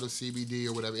use part of CBD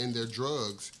or whatever in their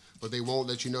drugs but they won't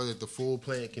let you know that the full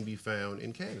plant can be found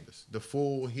in cannabis. The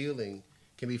full healing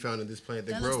can be found in this plant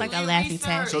that grows. Looks like a Laffy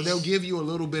Taffy. So they'll give you a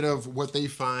little bit of what they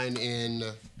find in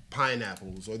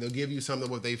pineapples, or they'll give you some of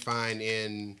what they find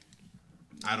in,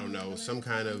 I don't know, some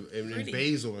kind of in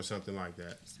basil or something like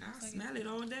that. I smell it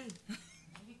all day.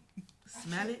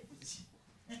 Smell it,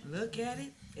 look at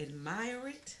it, admire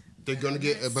it. They're gonna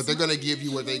they're gonna give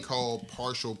you what they call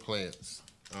partial plants.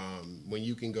 When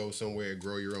you can go somewhere,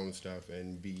 grow your own stuff,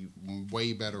 and be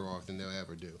way better off than they'll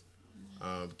ever do.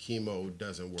 Chemo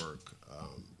doesn't work.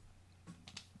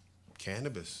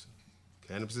 Cannabis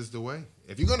is the way.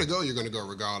 If you're gonna go, you're gonna go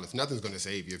regardless. Nothing's gonna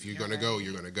save you. If you're gonna go,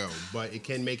 you're gonna go. But it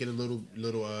can make it a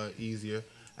little easier.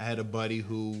 I had a buddy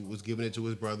who was giving it to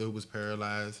his brother who was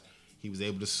paralyzed. He was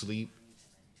able to sleep.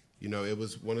 You know, it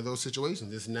was one of those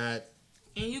situations. It's not.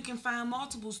 And you can find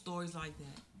multiple stories like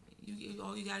that.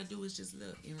 All you got to do is just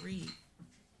look and read,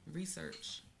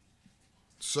 research.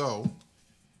 So,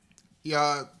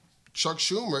 yeah, Chuck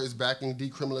Schumer is backing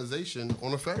decriminalization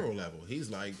on a federal level.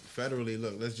 He's like, federally,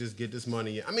 look, let's just get this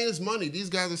money. I mean, it's money. These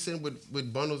guys are sitting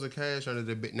with bundles of cash under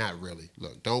their bed. Not really.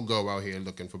 Look, don't go out here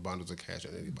looking for bundles of cash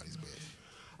under anybody's bed.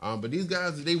 But these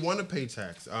guys, they want to pay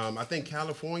tax. I think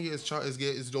California is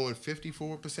doing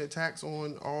 54% tax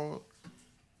on all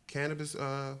cannabis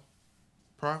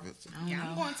profits. Yeah,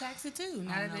 I'm going to tax it too.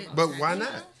 But why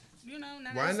not?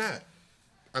 Why not?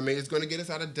 I mean, it's going to get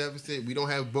us out of deficit. We don't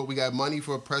have, but we got money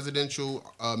for presidential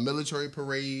military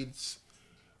parades.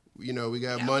 You know, we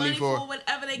got money for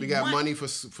whatever they money for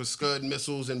Scud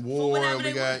missiles and war, and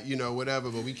we got whatever.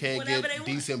 But we can't get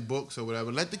decent books or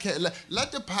whatever. Let the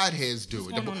potheads do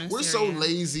it. We're so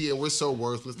lazy and we're so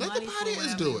worthless. Let the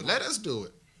potheads do it. Let us do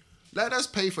it. Let us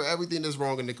pay for everything that's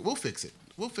wrong, and we'll fix it.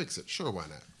 We'll fix it. Sure, why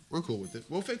not? We're cool with it.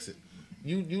 We'll fix it.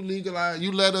 You legalize.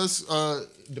 You let us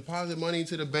deposit money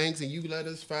into the banks, and you let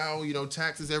us file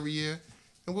taxes every year,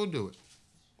 and we'll do it.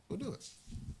 We'll do it.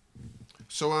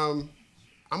 So I'm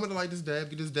gonna light this dab.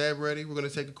 Get this dab ready. We're gonna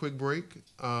take a quick break.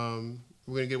 We're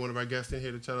gonna get one of our guests in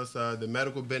here to tell us the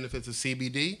medical benefits of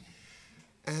CBD,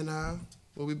 and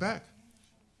we'll be back.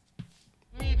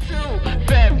 Me too,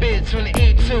 fat bitch on the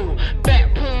E2,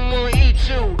 back boom on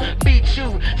E2, beat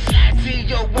you, slide to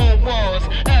your one walls,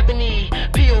 ebony,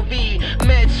 POV,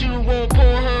 met you on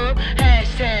Pornhub,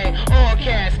 hashtag, all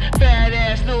cash, fat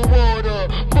ass, no water,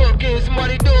 bookings,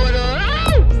 money daughter,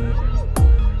 oh!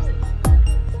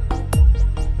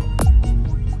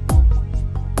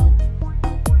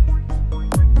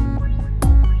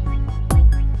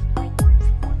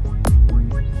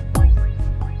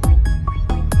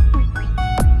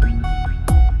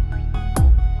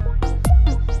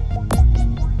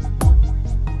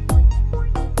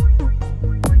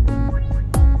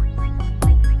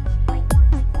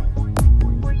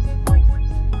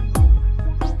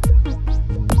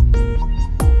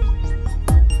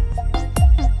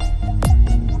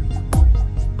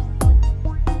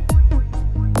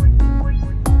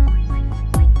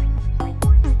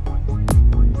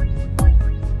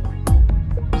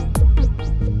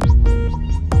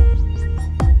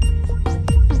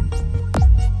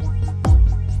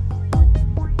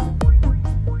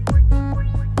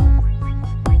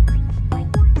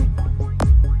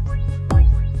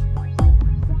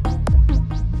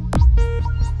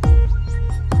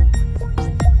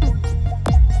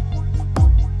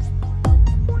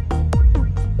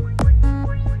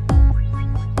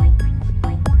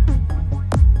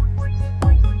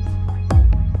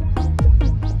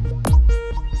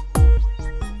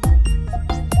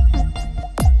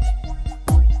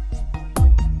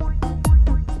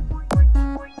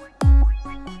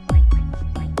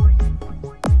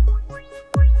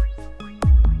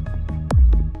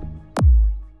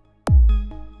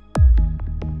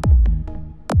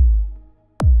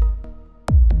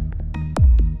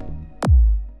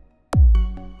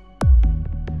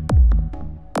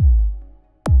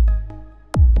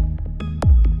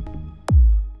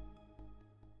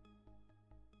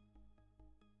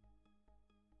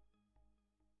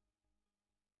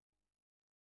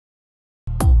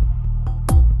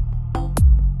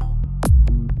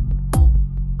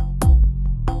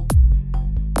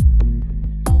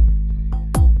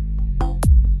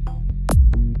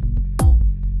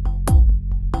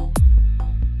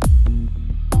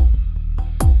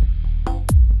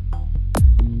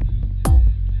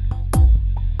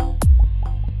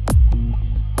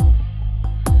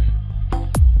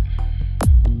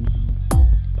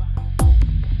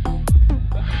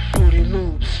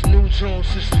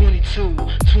 is 22,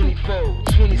 24,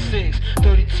 26,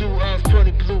 32 ounce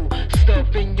Purdy Blue.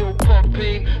 Stuff in your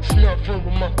puppy, snuffing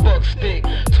with my buck stick.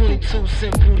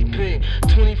 22-cent booty pick,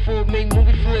 24 make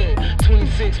movie flick,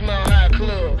 26 Mile High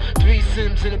Club, 3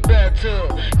 Sims in the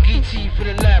bathtub, Geechee for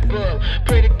the lap up.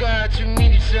 Pray to God you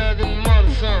meet each other and mother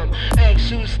some.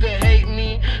 Ex used to hate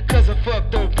me, cause I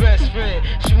fucked her best friend.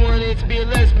 She wanted to be a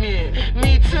lesbian,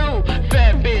 me too.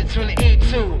 Fat bitch on the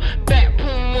E2, back boom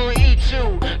on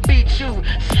E2, beat you,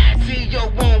 slide to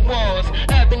your own walls.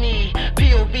 Ebony,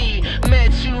 POV,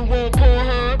 met you on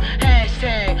Pornhub,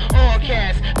 hashtag all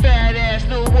cash, badass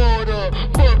no water,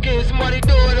 bookings, money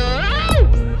daughter. Ow!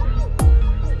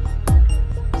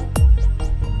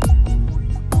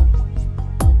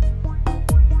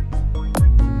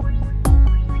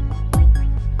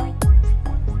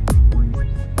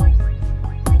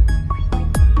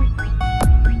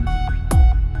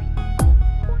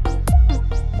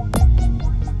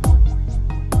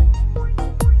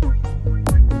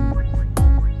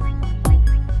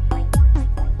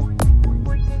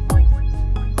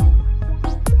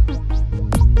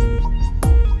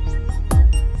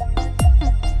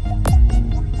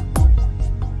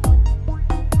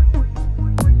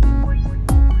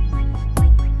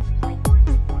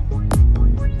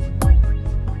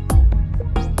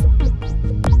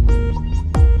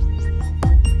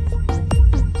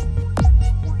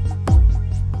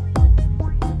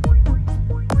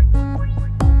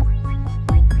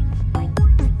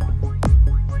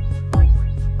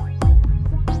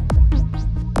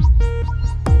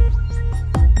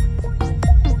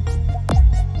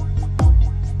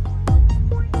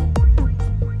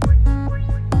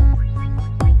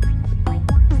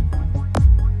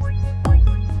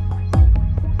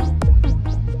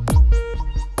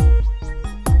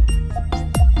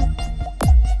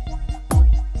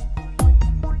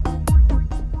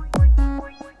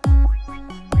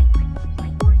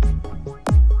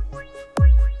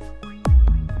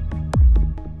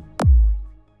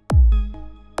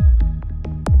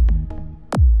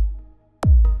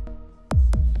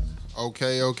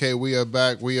 Okay, we are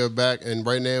back, and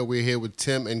right now we're here with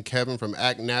Tim and Kevin from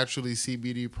Act Naturally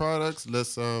CBD Products.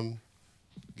 Let's give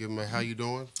them a how you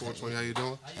doing? 420, how you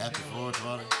doing? Happy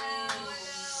 420.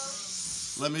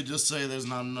 Let me just say there's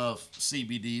not enough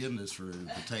CBD in this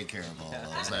room to take care of all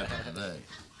those after today.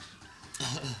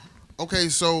 Okay,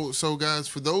 so guys,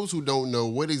 for those who don't know,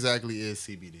 what exactly is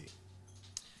CBD?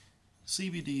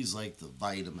 CBD is like the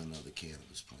vitamin of the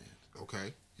cannabis plant.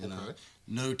 Okay. You know,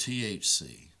 no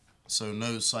THC. So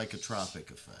no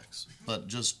psychotropic effects, but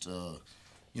just,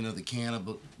 you know, the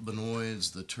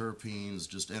cannabinoids, the terpenes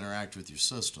just interact with your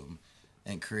system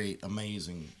and create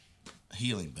amazing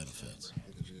healing benefits.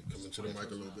 Come into the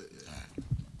mic a little bit.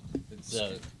 Yeah.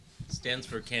 It stands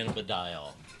for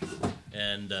cannabidiol.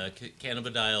 And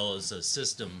cannabidiol is a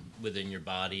system within your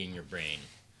body and your brain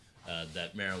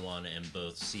that marijuana and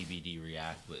both CBD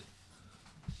react with.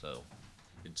 So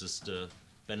it just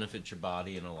benefits your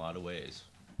body in a lot of ways.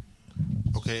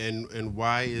 Okay, and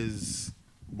why is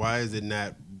it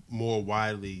not more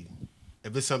widely,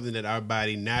 if it's something that our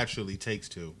body naturally takes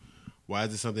to, why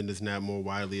is it something that's not more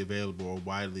widely available or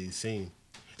widely seen?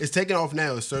 It's taking off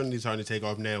now. It's certainly starting to take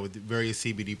off now with various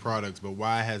CBD products, but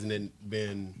why hasn't it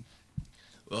been?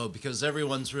 Well, because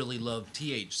everyone's really loved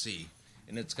THC,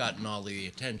 and it's gotten all the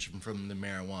attention from the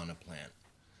marijuana plant.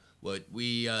 What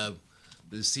the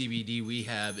CBD we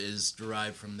have is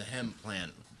derived from the hemp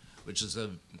plant, which is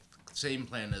the same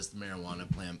plant as the marijuana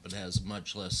plant, but has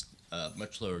much lower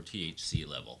THC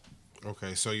level.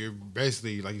 Okay, so you're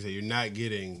basically, like you said, you're not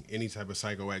getting any type of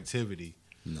psychoactivity,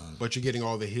 None. but you're getting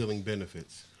all the healing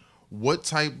benefits. What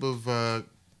type of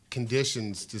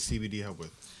conditions does CBD help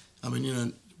with? I mean, you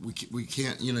know, we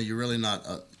can't, you know, you're really not,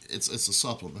 it's a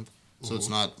supplement, so it's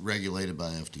not regulated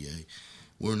by FDA.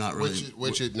 We're not really.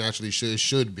 Which it naturally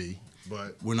should be,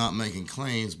 but. We're not making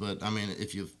claims, but I mean,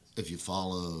 if you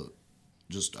follow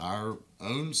just our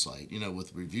own site, you know,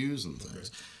 with reviews and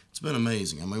things, it's been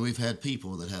amazing. I mean, we've had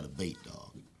people that had a bait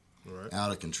dog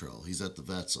out of control. He's at the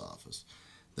vet's office.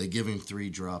 They give him 3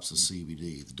 drops of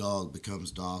CBD. The dog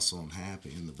becomes docile and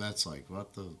happy, and the vet's like,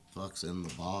 what the fuck's in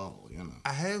the bottle, you know?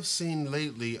 I have seen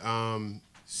lately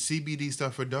CBD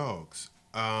stuff for dogs.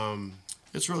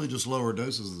 It's really just lower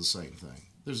doses of the same thing.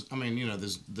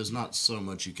 There's not so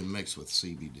much you can mix with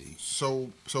CBD.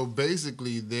 So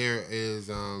basically there is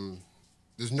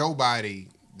there's nobody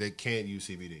that can't use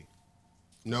CBD.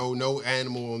 No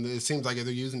animal. It seems like if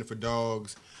they're using it for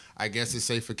dogs, I guess it's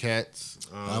safe for cats.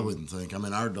 I wouldn't think. I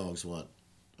mean, our dog's what,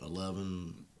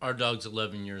 11, Our dog's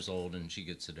 11 years old, and she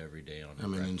gets it every day on her I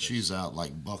mean, and breakfast. she's out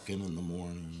like bucking in the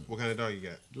morning. What kind of dog you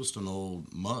got? Just an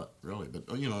old mutt, really.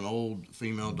 But, you know, an old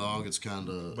female dog, it's kind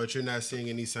of... But you're not seeing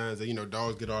any signs that, you know,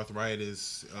 dogs get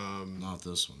arthritis, Not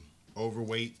this one.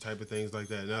 overweight type of things like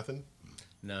that? Nothing?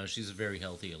 No, she's a very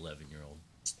healthy 11-year-old.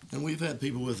 And we've had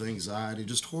people with anxiety,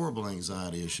 just horrible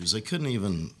anxiety issues. They couldn't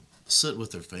even sit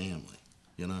with their family,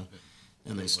 you know?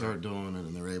 And they start doing it,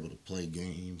 and they're able to play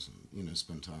games and, you know,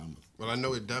 spend time with. Well, I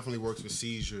know it definitely works with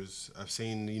seizures. I've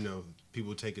seen, you know,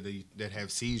 people take it that have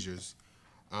seizures.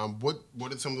 What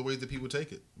are some of the ways that people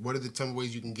take it? What are some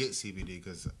ways you can get CBD?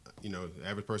 Because, you know, the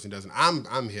average person doesn't.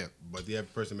 I'm hip, but the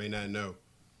average person may not know.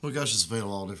 Well, gosh, it's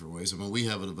available all different ways. I mean, we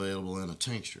have it available in a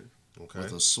tincture Okay.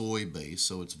 with a soy base,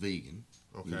 so it's vegan.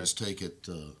 Okay. You just take it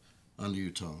under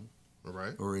your tongue All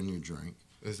right. or in your drink.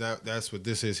 That's what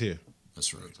this is here?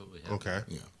 That's right. That's what we have. Okay.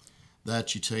 Yeah.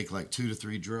 That you take like 2 to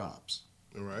 3 drops.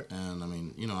 All right. And I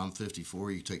mean, you know, I'm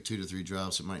 54. You take 2 to 3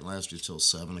 drops. It might last you till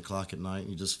 7 o'clock at night, and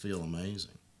you just feel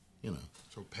amazing. You know.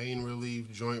 So pain relief,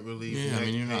 joint relief. Yeah. I neck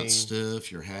mean, you're pain. not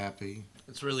stiff. You're happy.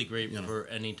 It's really great You know. for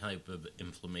any type of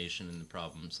inflammation and the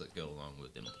problems that go along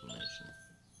with inflammation.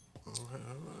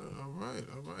 All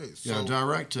right. So, Yeah,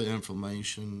 direct to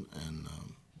inflammation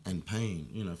and pain.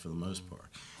 You know, for the most part.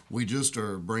 We just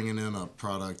are bringing in a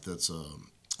product that's a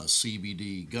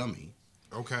CBD gummy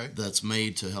okay. that's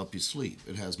made to help you sleep.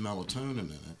 It has melatonin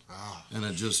in it, and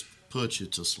it just puts you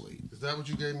to sleep. Is that what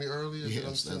you gave me earlier?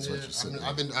 Yes, that's what you said.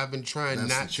 I've been trying That's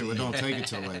not the truth. to. Don't take it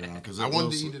till later on because I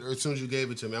wanted to eat it as soon as you gave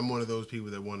it to me. I'm one of those people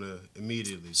that want to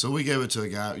immediately. So we gave it to a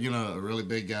guy, you know, a really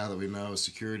big guy that we know, a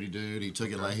security dude. He took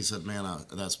it like he said, "Man,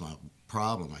 that's my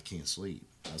problem. I can't sleep."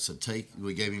 I said,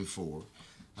 We gave him 4.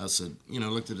 I said, you know,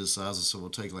 looked at his size. I said, we'll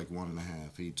take like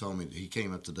 1.5. He told me he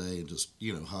came up today and just,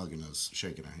 you know, hugging us,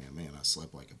 shaking our hand. Man, I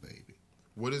slept like a baby.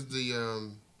 What is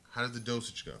the how does the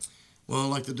dosage go? Well,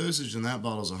 like the dosage in that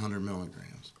bottle is 100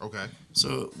 milligrams. Okay.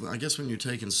 So I guess when you're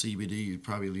taking CBD, you're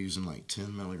probably using like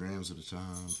 10 milligrams at a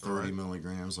time, 30 Alright.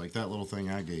 milligrams. Like that little thing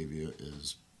I gave you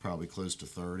is probably close to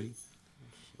 30.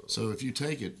 So if you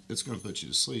take it, it's going to put you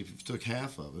to sleep. If you took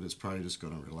half of it, it's probably just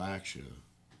going to relax you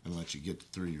and let you get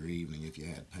through your evening if you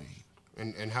had pain.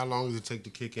 And how long does it take to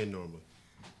kick in normally?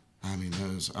 I mean,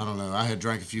 I don't know. I had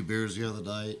drank a few beers the other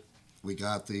night. We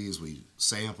got these, we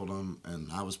sampled them, and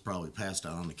I was probably passed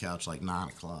out on the couch like 9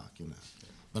 o'clock, you know.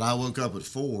 But I woke up at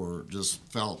 4, just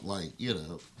felt like, you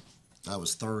know, I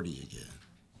was 30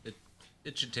 again.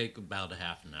 It should take about a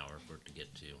half an hour for it to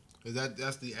get to you.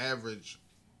 That's the average.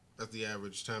 That's the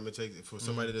average time it takes for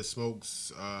somebody that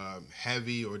smokes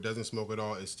heavy or doesn't smoke at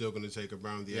all. It's still going to take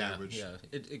around the average. Yeah,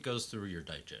 it goes through your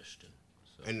digestion.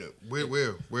 So. And where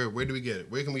do we get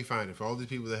it? Where can we find it for all these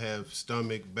people that have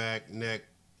stomach, back, neck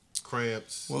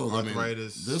cramps, Well, I mean,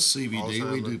 arthritis? this CBD, we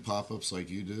Alzheimer's? do pop-ups like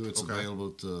you do. It's Okay. available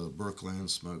at the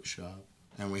Brookland Smoke Shop,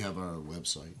 and we have our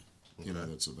website, you know, Okay.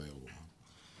 that's available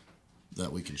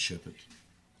that we can ship it,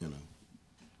 you know.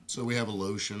 So we have a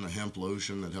lotion, a hemp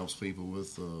lotion that helps people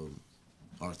with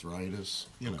arthritis,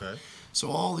 you know. Okay. So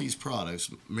all these products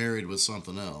married with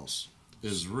something else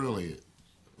is really,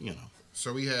 you know.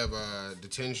 So we have the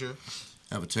tincture.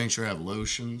 Have a tincture, have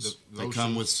lotions. The They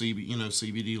come with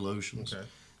CBD lotions. Okay.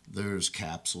 There's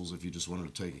capsules if you just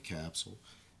wanted to take a capsule,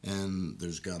 and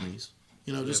there's gummies.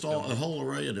 You know, just Yep, a whole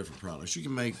array of different products. You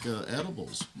can make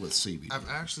edibles with CBD. I've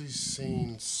actually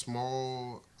seen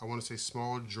small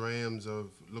drams of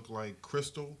look like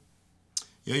crystal.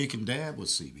 Yeah, you can dab with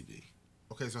CBD.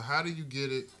 Okay, so how do you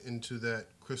get it into that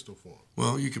crystal form?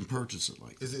 Well, you can purchase it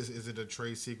like. Is it a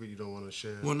trade secret you don't want to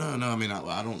share? Well, no. I mean,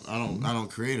 I don't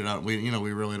create it. We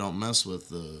really don't mess with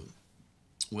the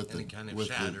Any kind of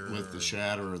shatter with the or-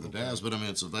 shatter or the dabs. But I mean,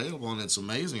 it's available and it's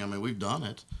amazing. I mean, we've done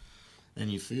it,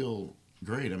 and you feel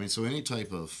great. I mean, so any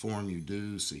type of form you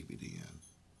do CBD in,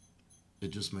 it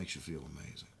just makes you feel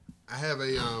amazing. I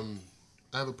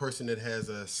have a person that has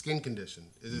a skin condition.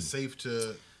 Is it safe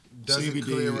to? Does it CBD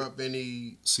clear up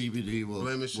any CBD will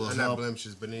blemishes? will Not help.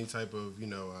 blemishes, but any type of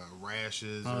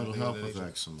rashes. or It'll anything help of that with nature?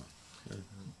 eczema.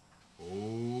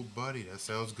 Oh, buddy, that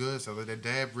sounds good. Sounds like that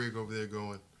dab rig over there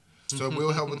going. So it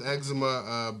will help with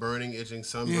eczema, burning, itching,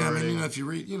 sunburning. Yeah, I mean, if you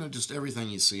read, just everything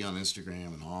you see on Instagram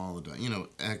and all the,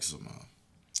 eczema,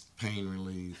 pain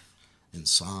relief,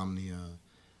 insomnia,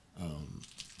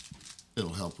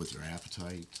 it'll help with your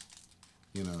appetite,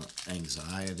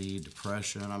 anxiety,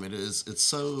 depression. I mean, it's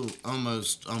so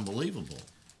almost unbelievable,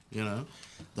 the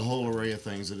whole array of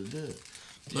things that it did.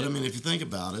 But I mean, if you think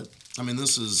about it, I mean,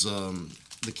 this is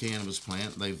the cannabis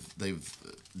plant. They've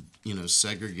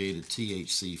segregated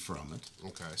THC from it.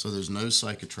 Okay. So there's no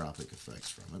psychotropic effects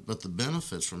from it. But the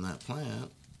benefits from that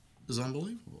plant is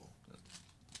unbelievable.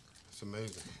 That's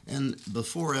amazing. And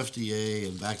before FDA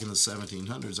and back in the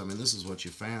 1700s, I mean, this is what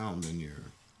you found in your,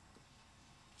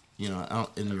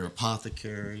 out in your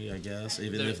apothecary, I guess.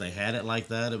 Even if they had it like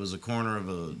that, it was a corner of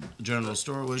a general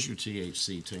store, was your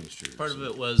THC tinctures. Part of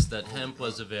it was that hemp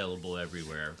was available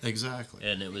everywhere. Exactly.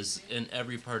 And it was in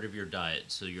every part of your diet.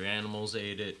 So your animals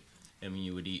ate it, and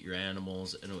you would eat your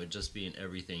animals, and it would just be in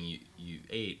everything you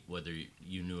ate, whether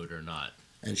you knew it or not.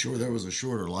 And sure, there was a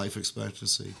shorter life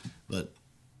expectancy, but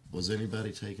was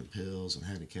anybody taking pills and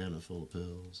had a cabinet full of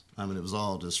pills? I mean, it was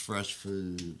all just fresh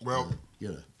food. Well,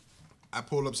 yeah. I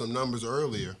pulled up some numbers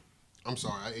earlier. I'm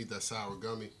sorry, I ate that sour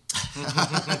gummy.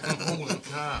 Holy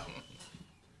cow.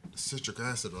 The citric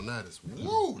acid on that is,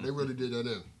 woo, they really did that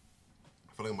in.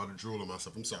 I feel like I'm about to drool on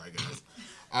myself. I'm sorry, guys.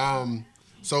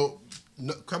 So,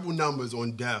 a couple numbers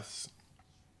on deaths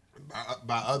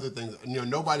by other things.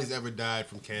 Nobody's ever died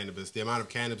from cannabis. The amount of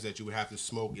cannabis that you would have to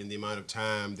smoke and the amount of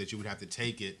time that you would have to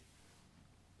take it,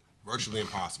 virtually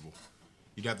impossible.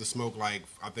 You'd have to smoke I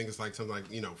think it's like something like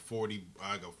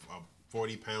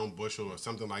 40-pound bushel or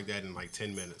something like that in like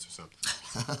 10 minutes or something.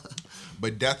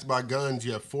 But deaths by guns,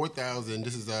 you have 4,000.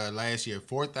 This is last year,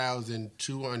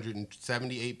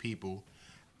 4,278 people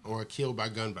were killed by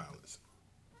gun violence.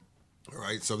 All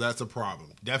right, so that's a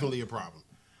problem. Definitely a problem.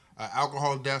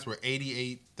 Alcohol deaths were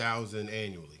 88,000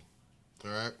 annually.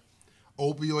 All right.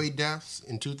 Opioid deaths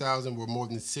in 2000 were more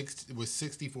than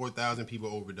 64,000 people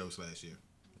overdosed last year.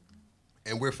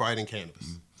 And we're fighting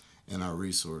cannabis. And our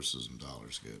resources and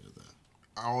dollars go to that.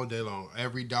 All day long.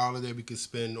 Every dollar that we could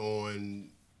spend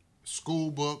on school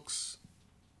books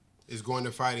is going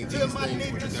to fighting these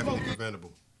things, which are definitely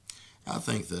preventable. I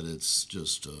think that it's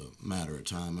just a matter of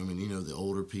time. I mean, the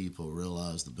older people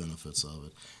realize the benefits of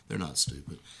it. They're not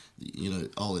stupid.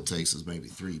 All it takes is maybe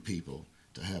 3 people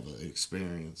to have an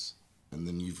experience, and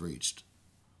then you've reached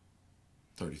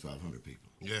 3,500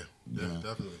 people. Yeah,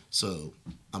 definitely. So,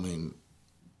 I mean,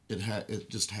 it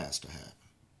just has to happen.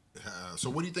 So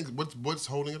what do you think? What's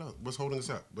holding it up? What's holding us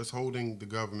up? What's holding the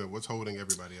government? What's holding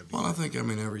everybody up? Well, I think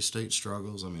every state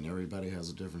struggles. I mean, everybody has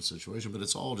a different situation, but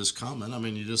it's all just coming. I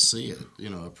mean, you just see it.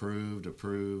 Approved. I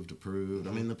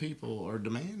mean, the people are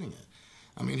demanding it.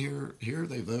 I mean, here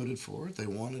they voted for it. They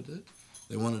wanted it.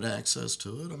 They wanted access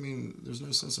to it. I mean, there's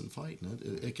no sense in fighting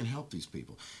it. It can help these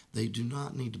people. They do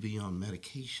not need to be on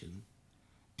medication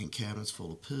and cabinets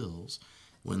full of pills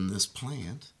when this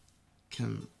plant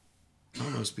can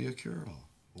almost be a cure-all.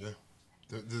 Yeah.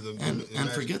 And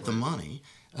forget the money.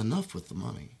 Enough with the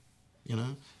money.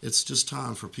 It's just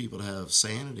time for people to have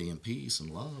sanity and peace and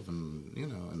love and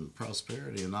and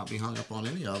prosperity and not be hung up on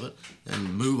any of it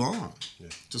and move on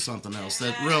to something else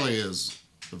that really is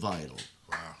vital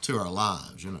to our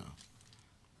lives. Well,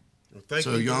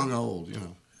 so young, old.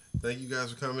 Thank you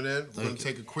guys for coming in. We're going to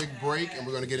take a quick break, and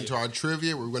we're going to get into our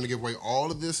trivia. We're going to give away all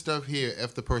of this stuff here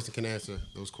if the person can answer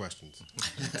those questions.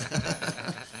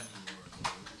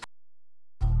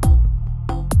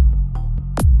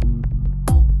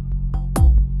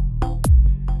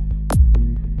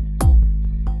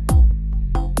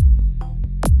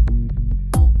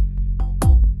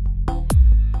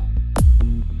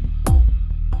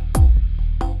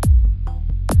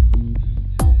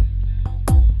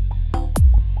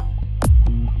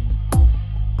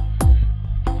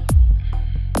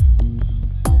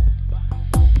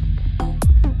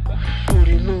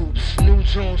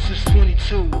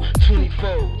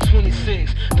 24,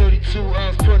 26, 32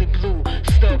 ounce pretty blue.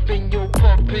 Stuff in your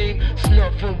puff pig,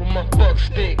 snuffing with my fuck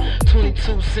stick.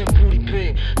 22 cent booty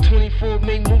pig, 24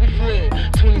 make movie flick.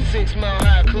 26 mile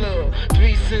high club,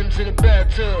 3 Sims in the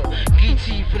bathtub.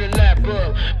 Geechee for the lap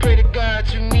up. Pray to God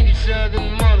you meet each other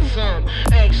in the mother some.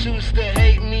 Ex used to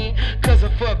hate me, cause I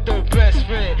fucked her best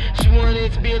friend. She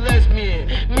wanted to be a lesbian.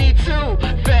 Me too,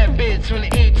 fat bitch on the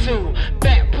E2.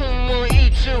 Back boom on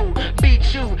E2,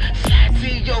 beat you, slide to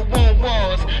your one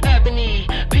walls. Ebony,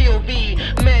 POV,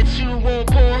 met you on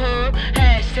Pornhub.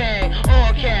 Hashtag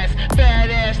all cats, fat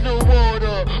ass no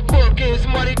water. Book is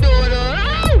money daughter.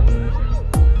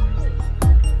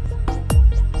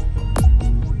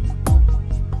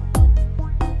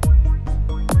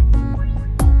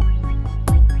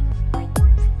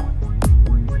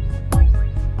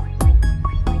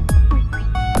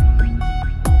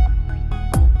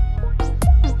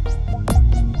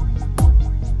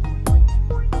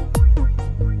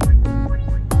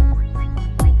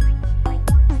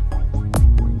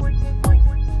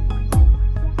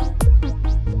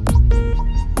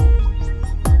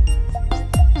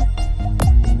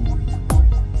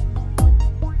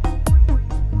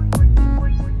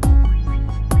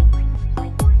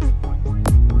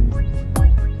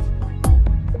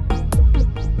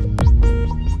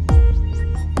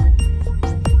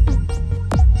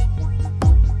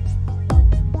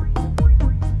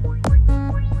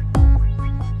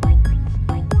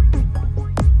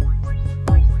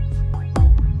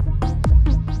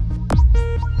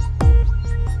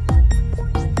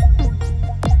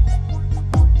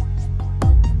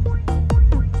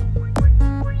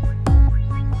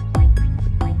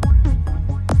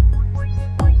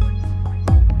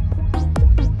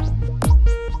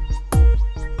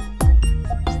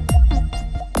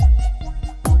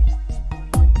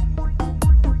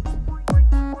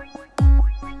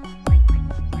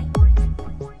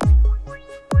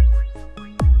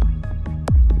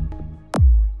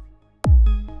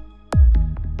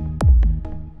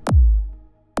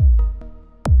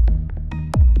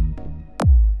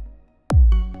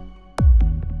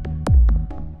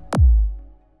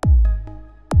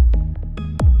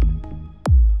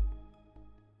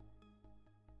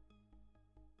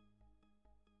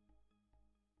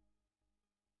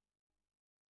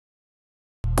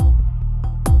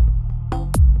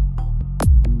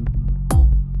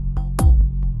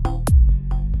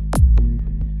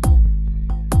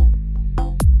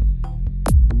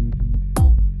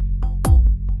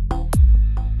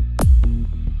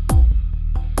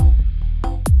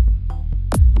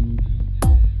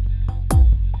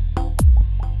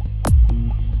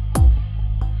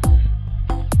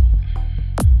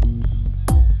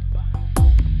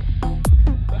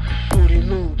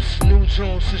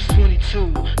 is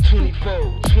 22,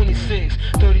 24, 26,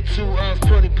 32 ounce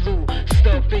pretty blue.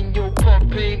 Stuff in your pop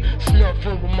pig,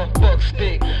 snuffing with my buck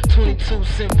stick. 22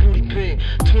 cent booty pig,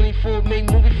 24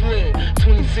 make movie flick.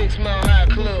 26 mile high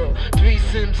club, 3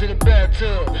 Sims in the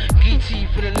bathtub. Geechee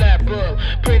for the lap up.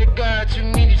 Pray to God you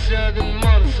meet each other and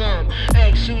mother some.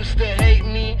 Ex used to hate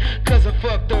me, cause I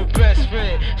fucked her best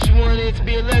friend. She wanted to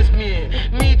be a lesbian.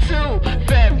 Me too,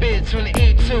 fat bitch on the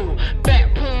E2.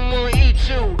 Back boom on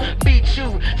E2, beat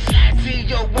you, slide to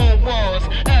your one walls.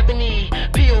 Ebony,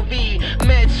 POV,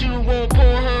 met you on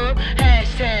Pornhub.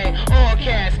 Hashtag, all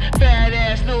cash, fat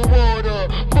ass, no water.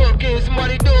 Book is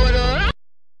money daughter.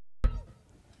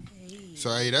 So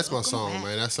hey, that's my song,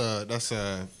 man. That's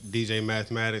DJ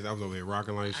Mathematics. I was over here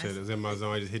rocking like shit. It was in my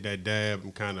zone. I just hit that dab.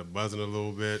 I'm kind of buzzing a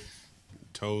little bit.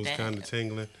 Toes kind of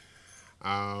tingling.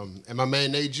 And my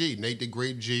man Nate G, Nate the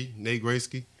Great G, Nate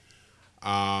Graysky.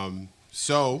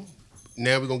 So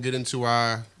now we're gonna get into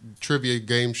our trivia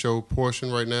game show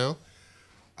portion right now.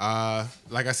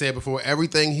 Like I said before,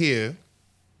 everything here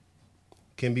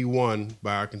can be won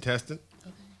by our contestant.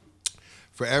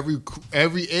 For every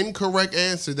incorrect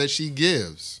answer that she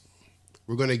gives,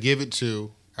 we're going to give it to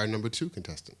our number 2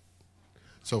 contestant.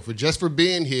 So just for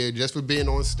being here, just for being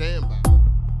on standby,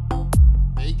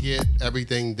 they get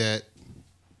everything that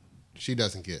she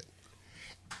doesn't get.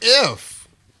 If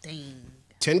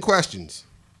 10 questions,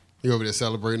 you're over there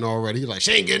celebrating already. You're like,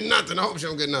 she ain't getting nothing. I hope she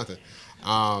don't get nothing.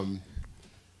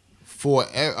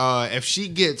 If she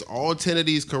gets all 10 of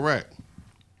these correct,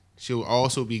 she'll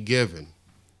also be given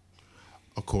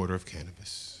a quarter of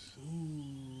cannabis.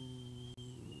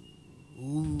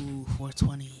 Ooh,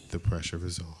 420. The pressure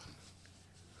is on.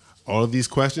 All of these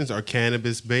questions are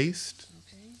cannabis based.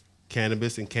 Okay.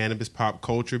 Cannabis and cannabis pop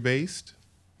culture based.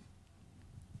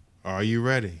 Are you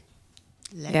ready?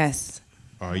 Yes.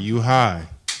 Are you high?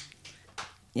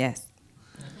 Yes.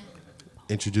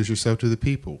 Introduce yourself to the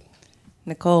people.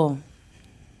 Nicole.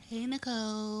 Hey,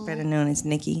 Nicole. Better known as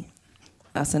Nikki.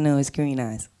 Also known as Green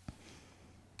Eyes.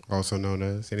 Also known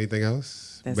as anything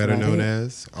else? That's Better about known it.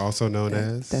 as, also known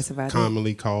as, That's about it.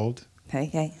 commonly called,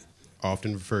 Hey.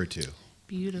 often referred to.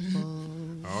 Beautiful.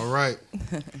 All right.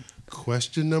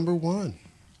 Question number 1.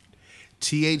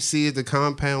 THC is the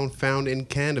compound found in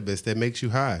cannabis that makes you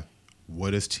high.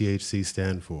 What does THC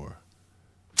stand for?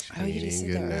 Oh, you just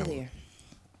said that earlier.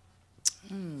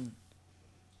 All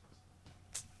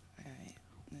right.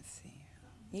 Let's see.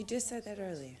 You just said that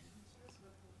earlier.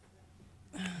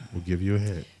 We'll give you a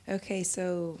hint. Okay,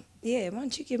 so, yeah, why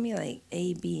don't you give me, like,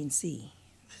 A, B, and C?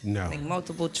 No. Like,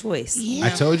 multiple choice. I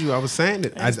told you I was saying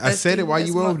it. I said it while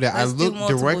you were over there. I looked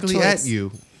directly at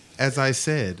you as I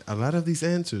said, a lot of these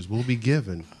answers will be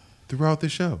given throughout the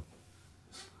show.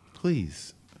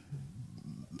 Please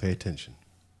pay attention.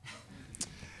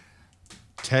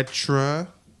 Tetra.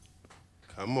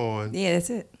 Come on. Yeah, that's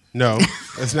it. No,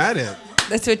 that's not it.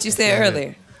 That's what you said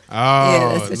earlier. Oh,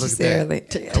 yeah, that's what you look said at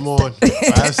that. earlier. Come on.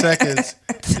 5 seconds.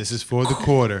 This is for the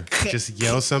quarter. Just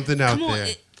yell something out there.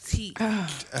 Yeah,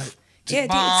 THC.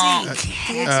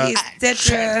 THC is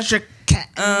tetra,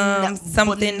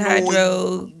 something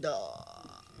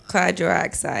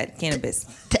hydroxide, cannabis.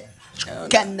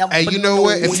 Hey, you know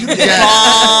what? If you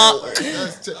got,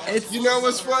 you know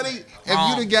what's funny? If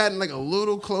you'd have gotten like a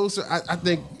little closer, I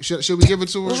think should we give it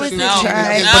to her? No. You don't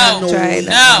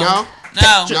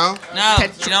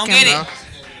get it.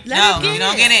 No, you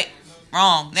don't get it.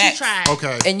 Wrong. Next.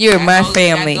 Okay. And you're my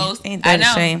family. Ain't that a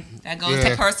shame? That goes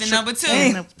to person number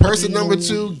 2. Person number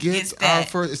 2 gets our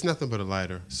first. It's nothing but a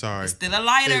lighter. Sorry. It's still a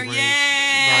lighter.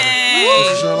 Yay!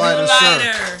 This is your lighter,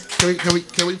 Lighter. sir.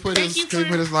 Can we put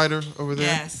his lighter over there?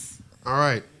 Yes. All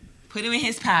right. Put him in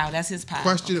his pile. That's his pile.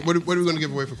 Question. What are we going to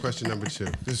give away for question number 2?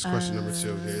 This is question number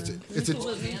 2. It's a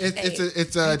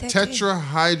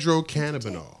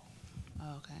tetrahydrocannabinol.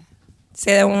 Oh, okay.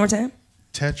 Say that one more time.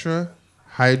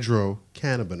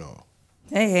 Tetrahydrocannabinol.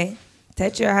 Hey.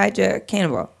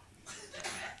 Tetrahydrocannabinol.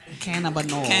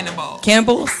 Cannabinol. Cannibals?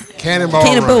 Cannonball.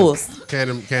 Cannibals.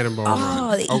 Cannonball.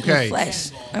 Oh, they eat the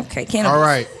flesh. Okay, cannibals. All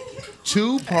right.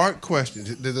 2-part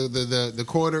questions. The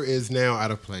quarter is now out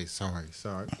of place. Sorry.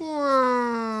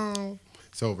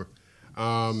 It's over.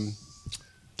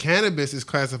 Cannabis is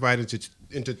classified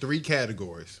into 3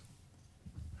 categories: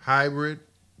 hybrid,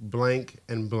 blank,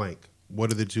 and blank. What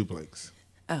are the 2 blanks?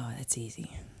 Oh, that's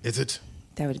easy. Is it?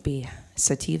 That would be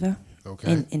sativa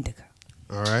and indica.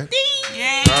 All right.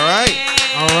 Yay.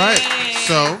 All right.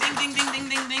 So, Ding, ding, ding,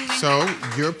 ding, ding, ding. so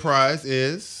your prize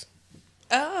is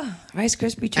Rice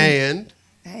Krispie treat. and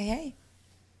Hey.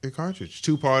 a cartridge.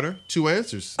 2-parter, 2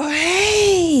 answers. Oh,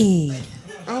 hey.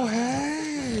 Oh,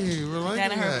 hey. We're liking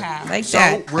That in her that. pile. like So,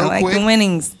 that. real I like quick, the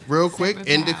winnings. Real quick,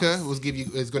 Separate indica house.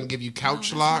 is going to give you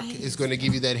couch lock. It's going to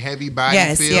give you that heavy body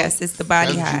Yes, feel. yes, it's the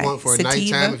body That's what high. you want for a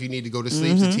Sativa. nighttime if you need to go to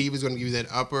sleep. Sativa is going to give you that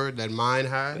upper, that mind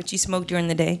high. What you smoke during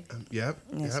the day? Yep.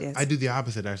 Yes, Yep. yes. I do the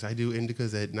opposite, actually. I do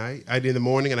indicas at night. I do in the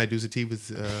morning, and I do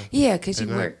sativas. Yeah, because at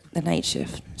you night. work the night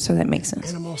shift, so that makes sense.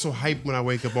 And I'm also hyped when I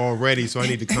wake up already, so I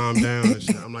need to calm down.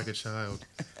 I'm like a child.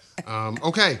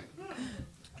 Okay.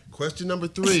 Question number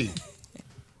 3.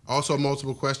 Also a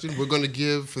multiple question. We're going to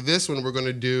give, for this one, we're going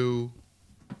to do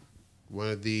one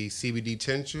of the CBD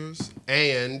tinctures.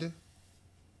 And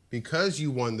because you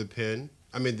won the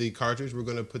the cartridge, we're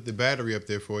going to put the battery up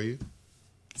there for you.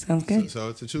 Sounds good. So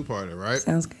it's a 2-parter, right?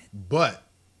 Sounds good. But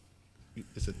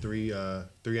it's a three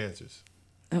answers.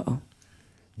 Uh-oh.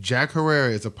 Jack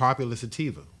Herrera is a popular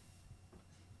sativa.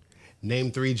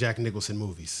 Name 3 Jack Nicholson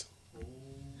movies.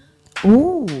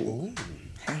 Ooh.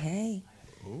 Hey.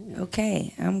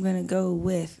 Okay, I'm gonna go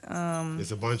with.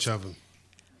 There's a bunch of them.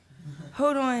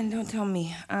 Hold on, don't tell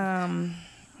me.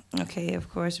 Okay, of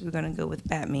course we're gonna go with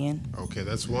Batman. Okay,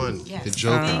 that's one. Yes. The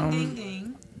Joker. Ding, ding,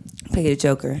 ding. Pick the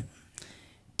Joker.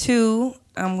 2,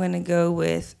 I'm gonna go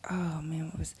with. Oh man,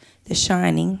 what was The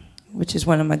Shining, which is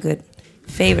one of my good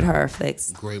favorite horror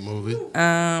flicks. Great movie.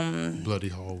 Bloody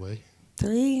Hallway.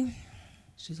 3.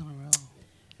 She's on a roll.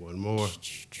 One more.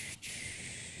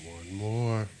 One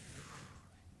more.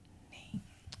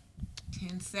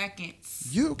 10 seconds.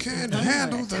 You can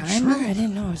handle the Timer? I truth.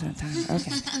 didn't know it was on timer.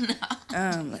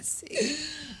 Okay. Let's see.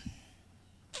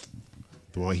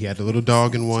 The one he had the little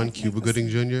dog in one. Cuba Gooding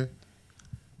Jr.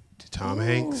 To Tom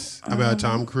Hanks. About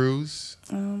Tom Cruise.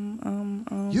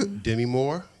 Demi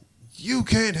Moore. You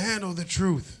can't handle the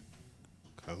truth.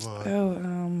 Come on.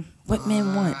 Oh, What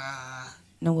Men Want.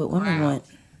 No, What Women Want.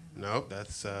 Nope,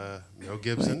 that's Mel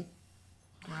Gibson.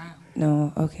 Wow.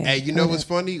 No, okay. Hey, you know Hold what's up.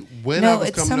 funny? When I No, was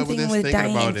it's coming up something with this, with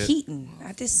thinking Diane about it. Keaton.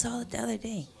 I just saw it the other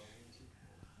day.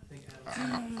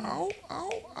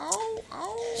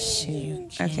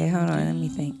 Shoot. Okay, hold on. Let me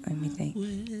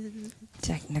think.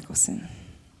 Jack Nicholson.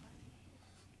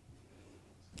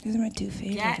 Those are my 2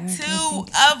 favorites. Got I can't 2 think.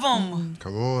 of them.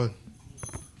 Come on.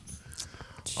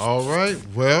 All right.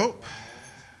 Well,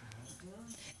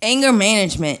 Anger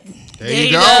Management. there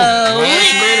you go.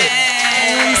 Last minute.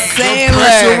 Sandler.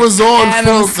 Pressure was on, Adam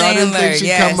folks. I didn't think Sandler, she'd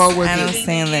yes. come up with Adam it.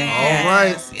 Sandler. All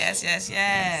right. Yes, yes,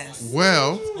 yes.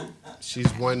 Well,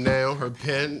 she's won now her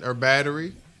pen, her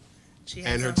battery, She and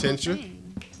has her a whole tincture.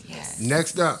 thing. Yes.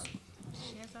 Next up,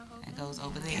 That goes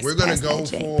over there. we're going Pass to go that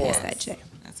J, for Pass that J.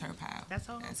 That's her pile. That's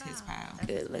her That's pile. his pile.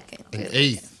 Good looking. an Good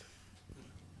 8th.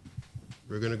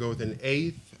 We're going to go with an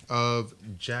 8th of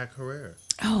Jack Herrera.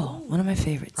 Oh, one of my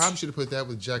favorites. Probably should have put that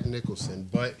with Jack Nicholson,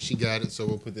 but she got it, so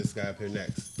we'll put this guy up here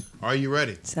next. Are you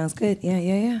ready? Sounds good.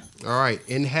 Yeah. All right.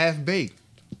 In Half Baked,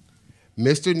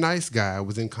 Mr. Nice Guy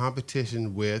was in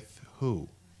competition with who?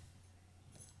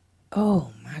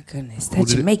 Oh my goodness, Who that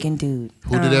did it- Jamaican dude.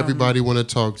 Who did everybody want to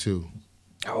talk to?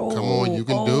 Oh, Come on, you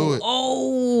can do it.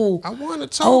 Oh, I want to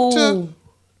talk to. Oh.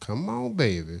 Come on,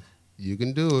 baby. You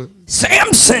can do it.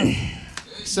 Samson.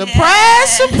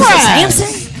 Surprise, surprise.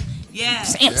 Samson. Yeah.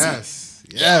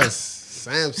 Samson. Yes.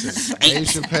 Samson. Dave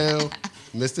Chappelle,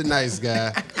 Mr. Nice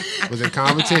Guy, was in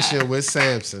competition with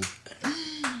Samson.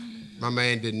 My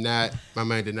man did not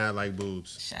like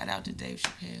boobs. Shout out to Dave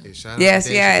Chappelle. Yeah, shout out Yes, to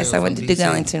Dave yes. Chappelle I from went to DC. Duke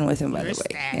Ellington with him, by the way.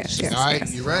 Yes, yes. All right,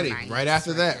 yes. you ready? Right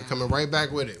after that, we're coming right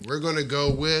back with it. We're going to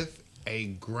go with a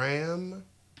gram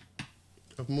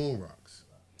of moon rocks.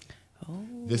 Oh,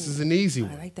 This is an easy I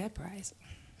one. like that prize.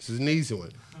 This is an easy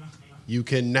one. You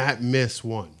cannot miss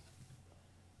one.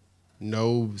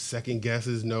 No second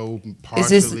guesses, no Is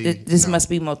partially. this no. must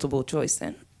be multiple choice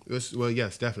then? Well,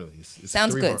 yes, definitely. It's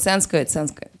Sounds 3 good. parts. Sounds good. Sounds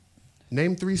good.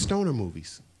 Name 3 stoner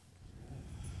movies.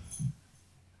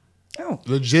 Oh.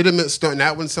 Legitimate stoner.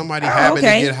 Not when somebody happened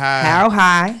okay. to get high. How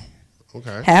high?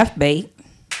 Okay. Half baked.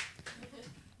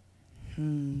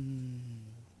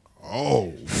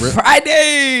 Oh.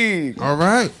 Friday. All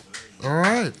right. All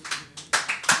right.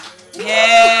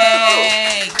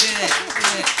 Yay! Good,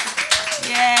 good.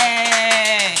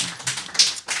 Yay!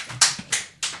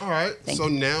 All right. So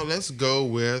now let's go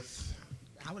with.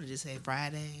 I would have just said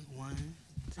Friday, 1,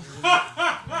 2.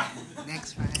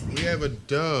 Next Friday. We have a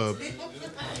dub.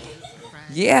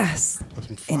 Yes. Of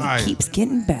some And fire. it keeps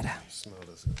getting better. Smell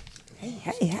this.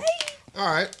 Hey.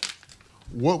 All right.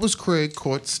 What was Craig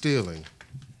caught stealing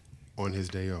on his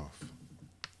day off?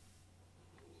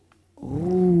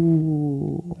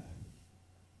 Ooh.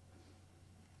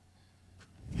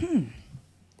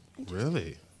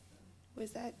 Really?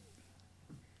 Was that?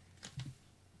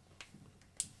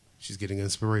 She's getting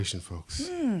inspiration, folks.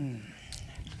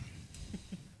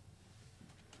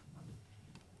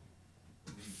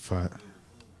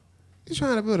 You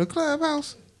trying to build a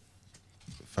clubhouse?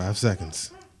 5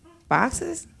 seconds.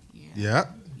 Boxes? Yep.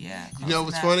 Yeah. You know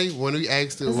what's enough. funny? When we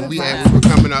asked it, when it we boxes? were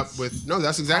coming up with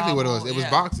that's exactly what it was. It was Yeah.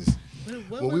 boxes.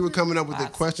 What When we was were it? coming up with the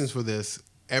questions for this,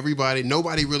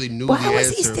 nobody really knew Why the was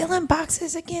answer. he stealing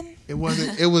boxes again? It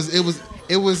wasn't. It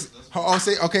was. I'll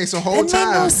say okay. So whole That made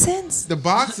time no sense. the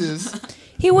boxes.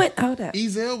 He went. Hold up.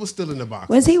 Ezel was still in the boxes.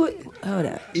 Was he? Hold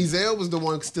up. Ezel was the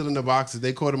one still in the boxes.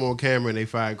 They caught him on camera and they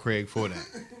fired Craig for that.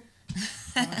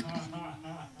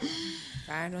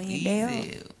 Fired on your nail.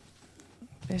 Easy.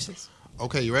 Vicious.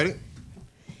 Okay, you ready?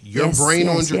 Your Yes, brain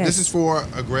on yes, drugs. This yes. is for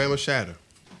a gram of shatter.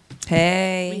 We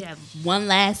Hey. have one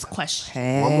last question.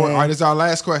 Hey. One more. All right, this is our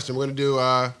last question. We're gonna do.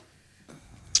 All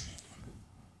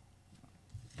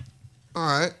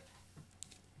right.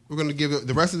 We're gonna give it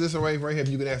the rest of this away right here.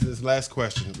 You can answer this last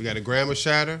question. We got a gram of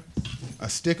shatter, a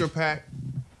sticker pack,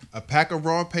 a pack of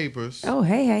raw papers, Oh,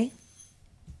 hey.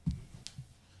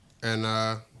 and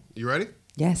you ready?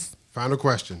 Yes. Final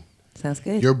question. Sounds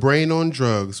good. Your brain on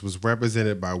drugs was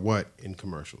represented by what in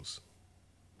commercials?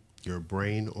 Your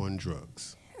brain on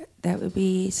drugs. That would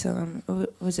be some.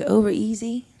 Was it over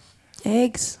easy?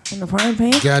 Eggs in the frying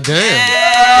pan? Goddamn.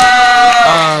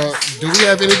 Do we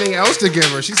have anything else to give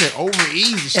her? She said over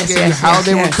easy. She Yes, gave you yes, how yes,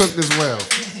 they were yes. cooked as well.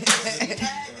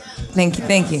 Thank you.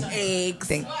 Eggs.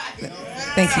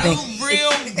 Thank you.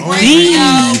 Real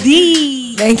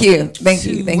Thank you.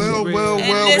 Well.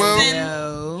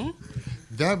 Listen.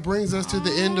 That brings us to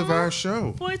the end of our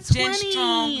show. 420. Jen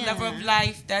Strong, lover of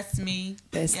life. That's me.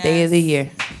 Best Yes. day of the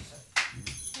year.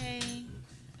 Hey,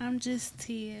 I'm just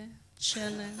here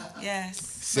chilling. Yes.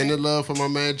 Sending love for my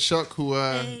man Chuck, who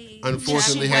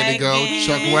unfortunately Chuck had to go. Wagon.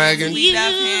 Chuck Wagon. We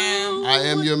love him. I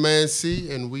am your man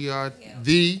C, and we are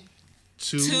the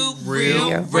Two Two Real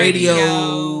Real Radio.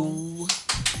 Radio.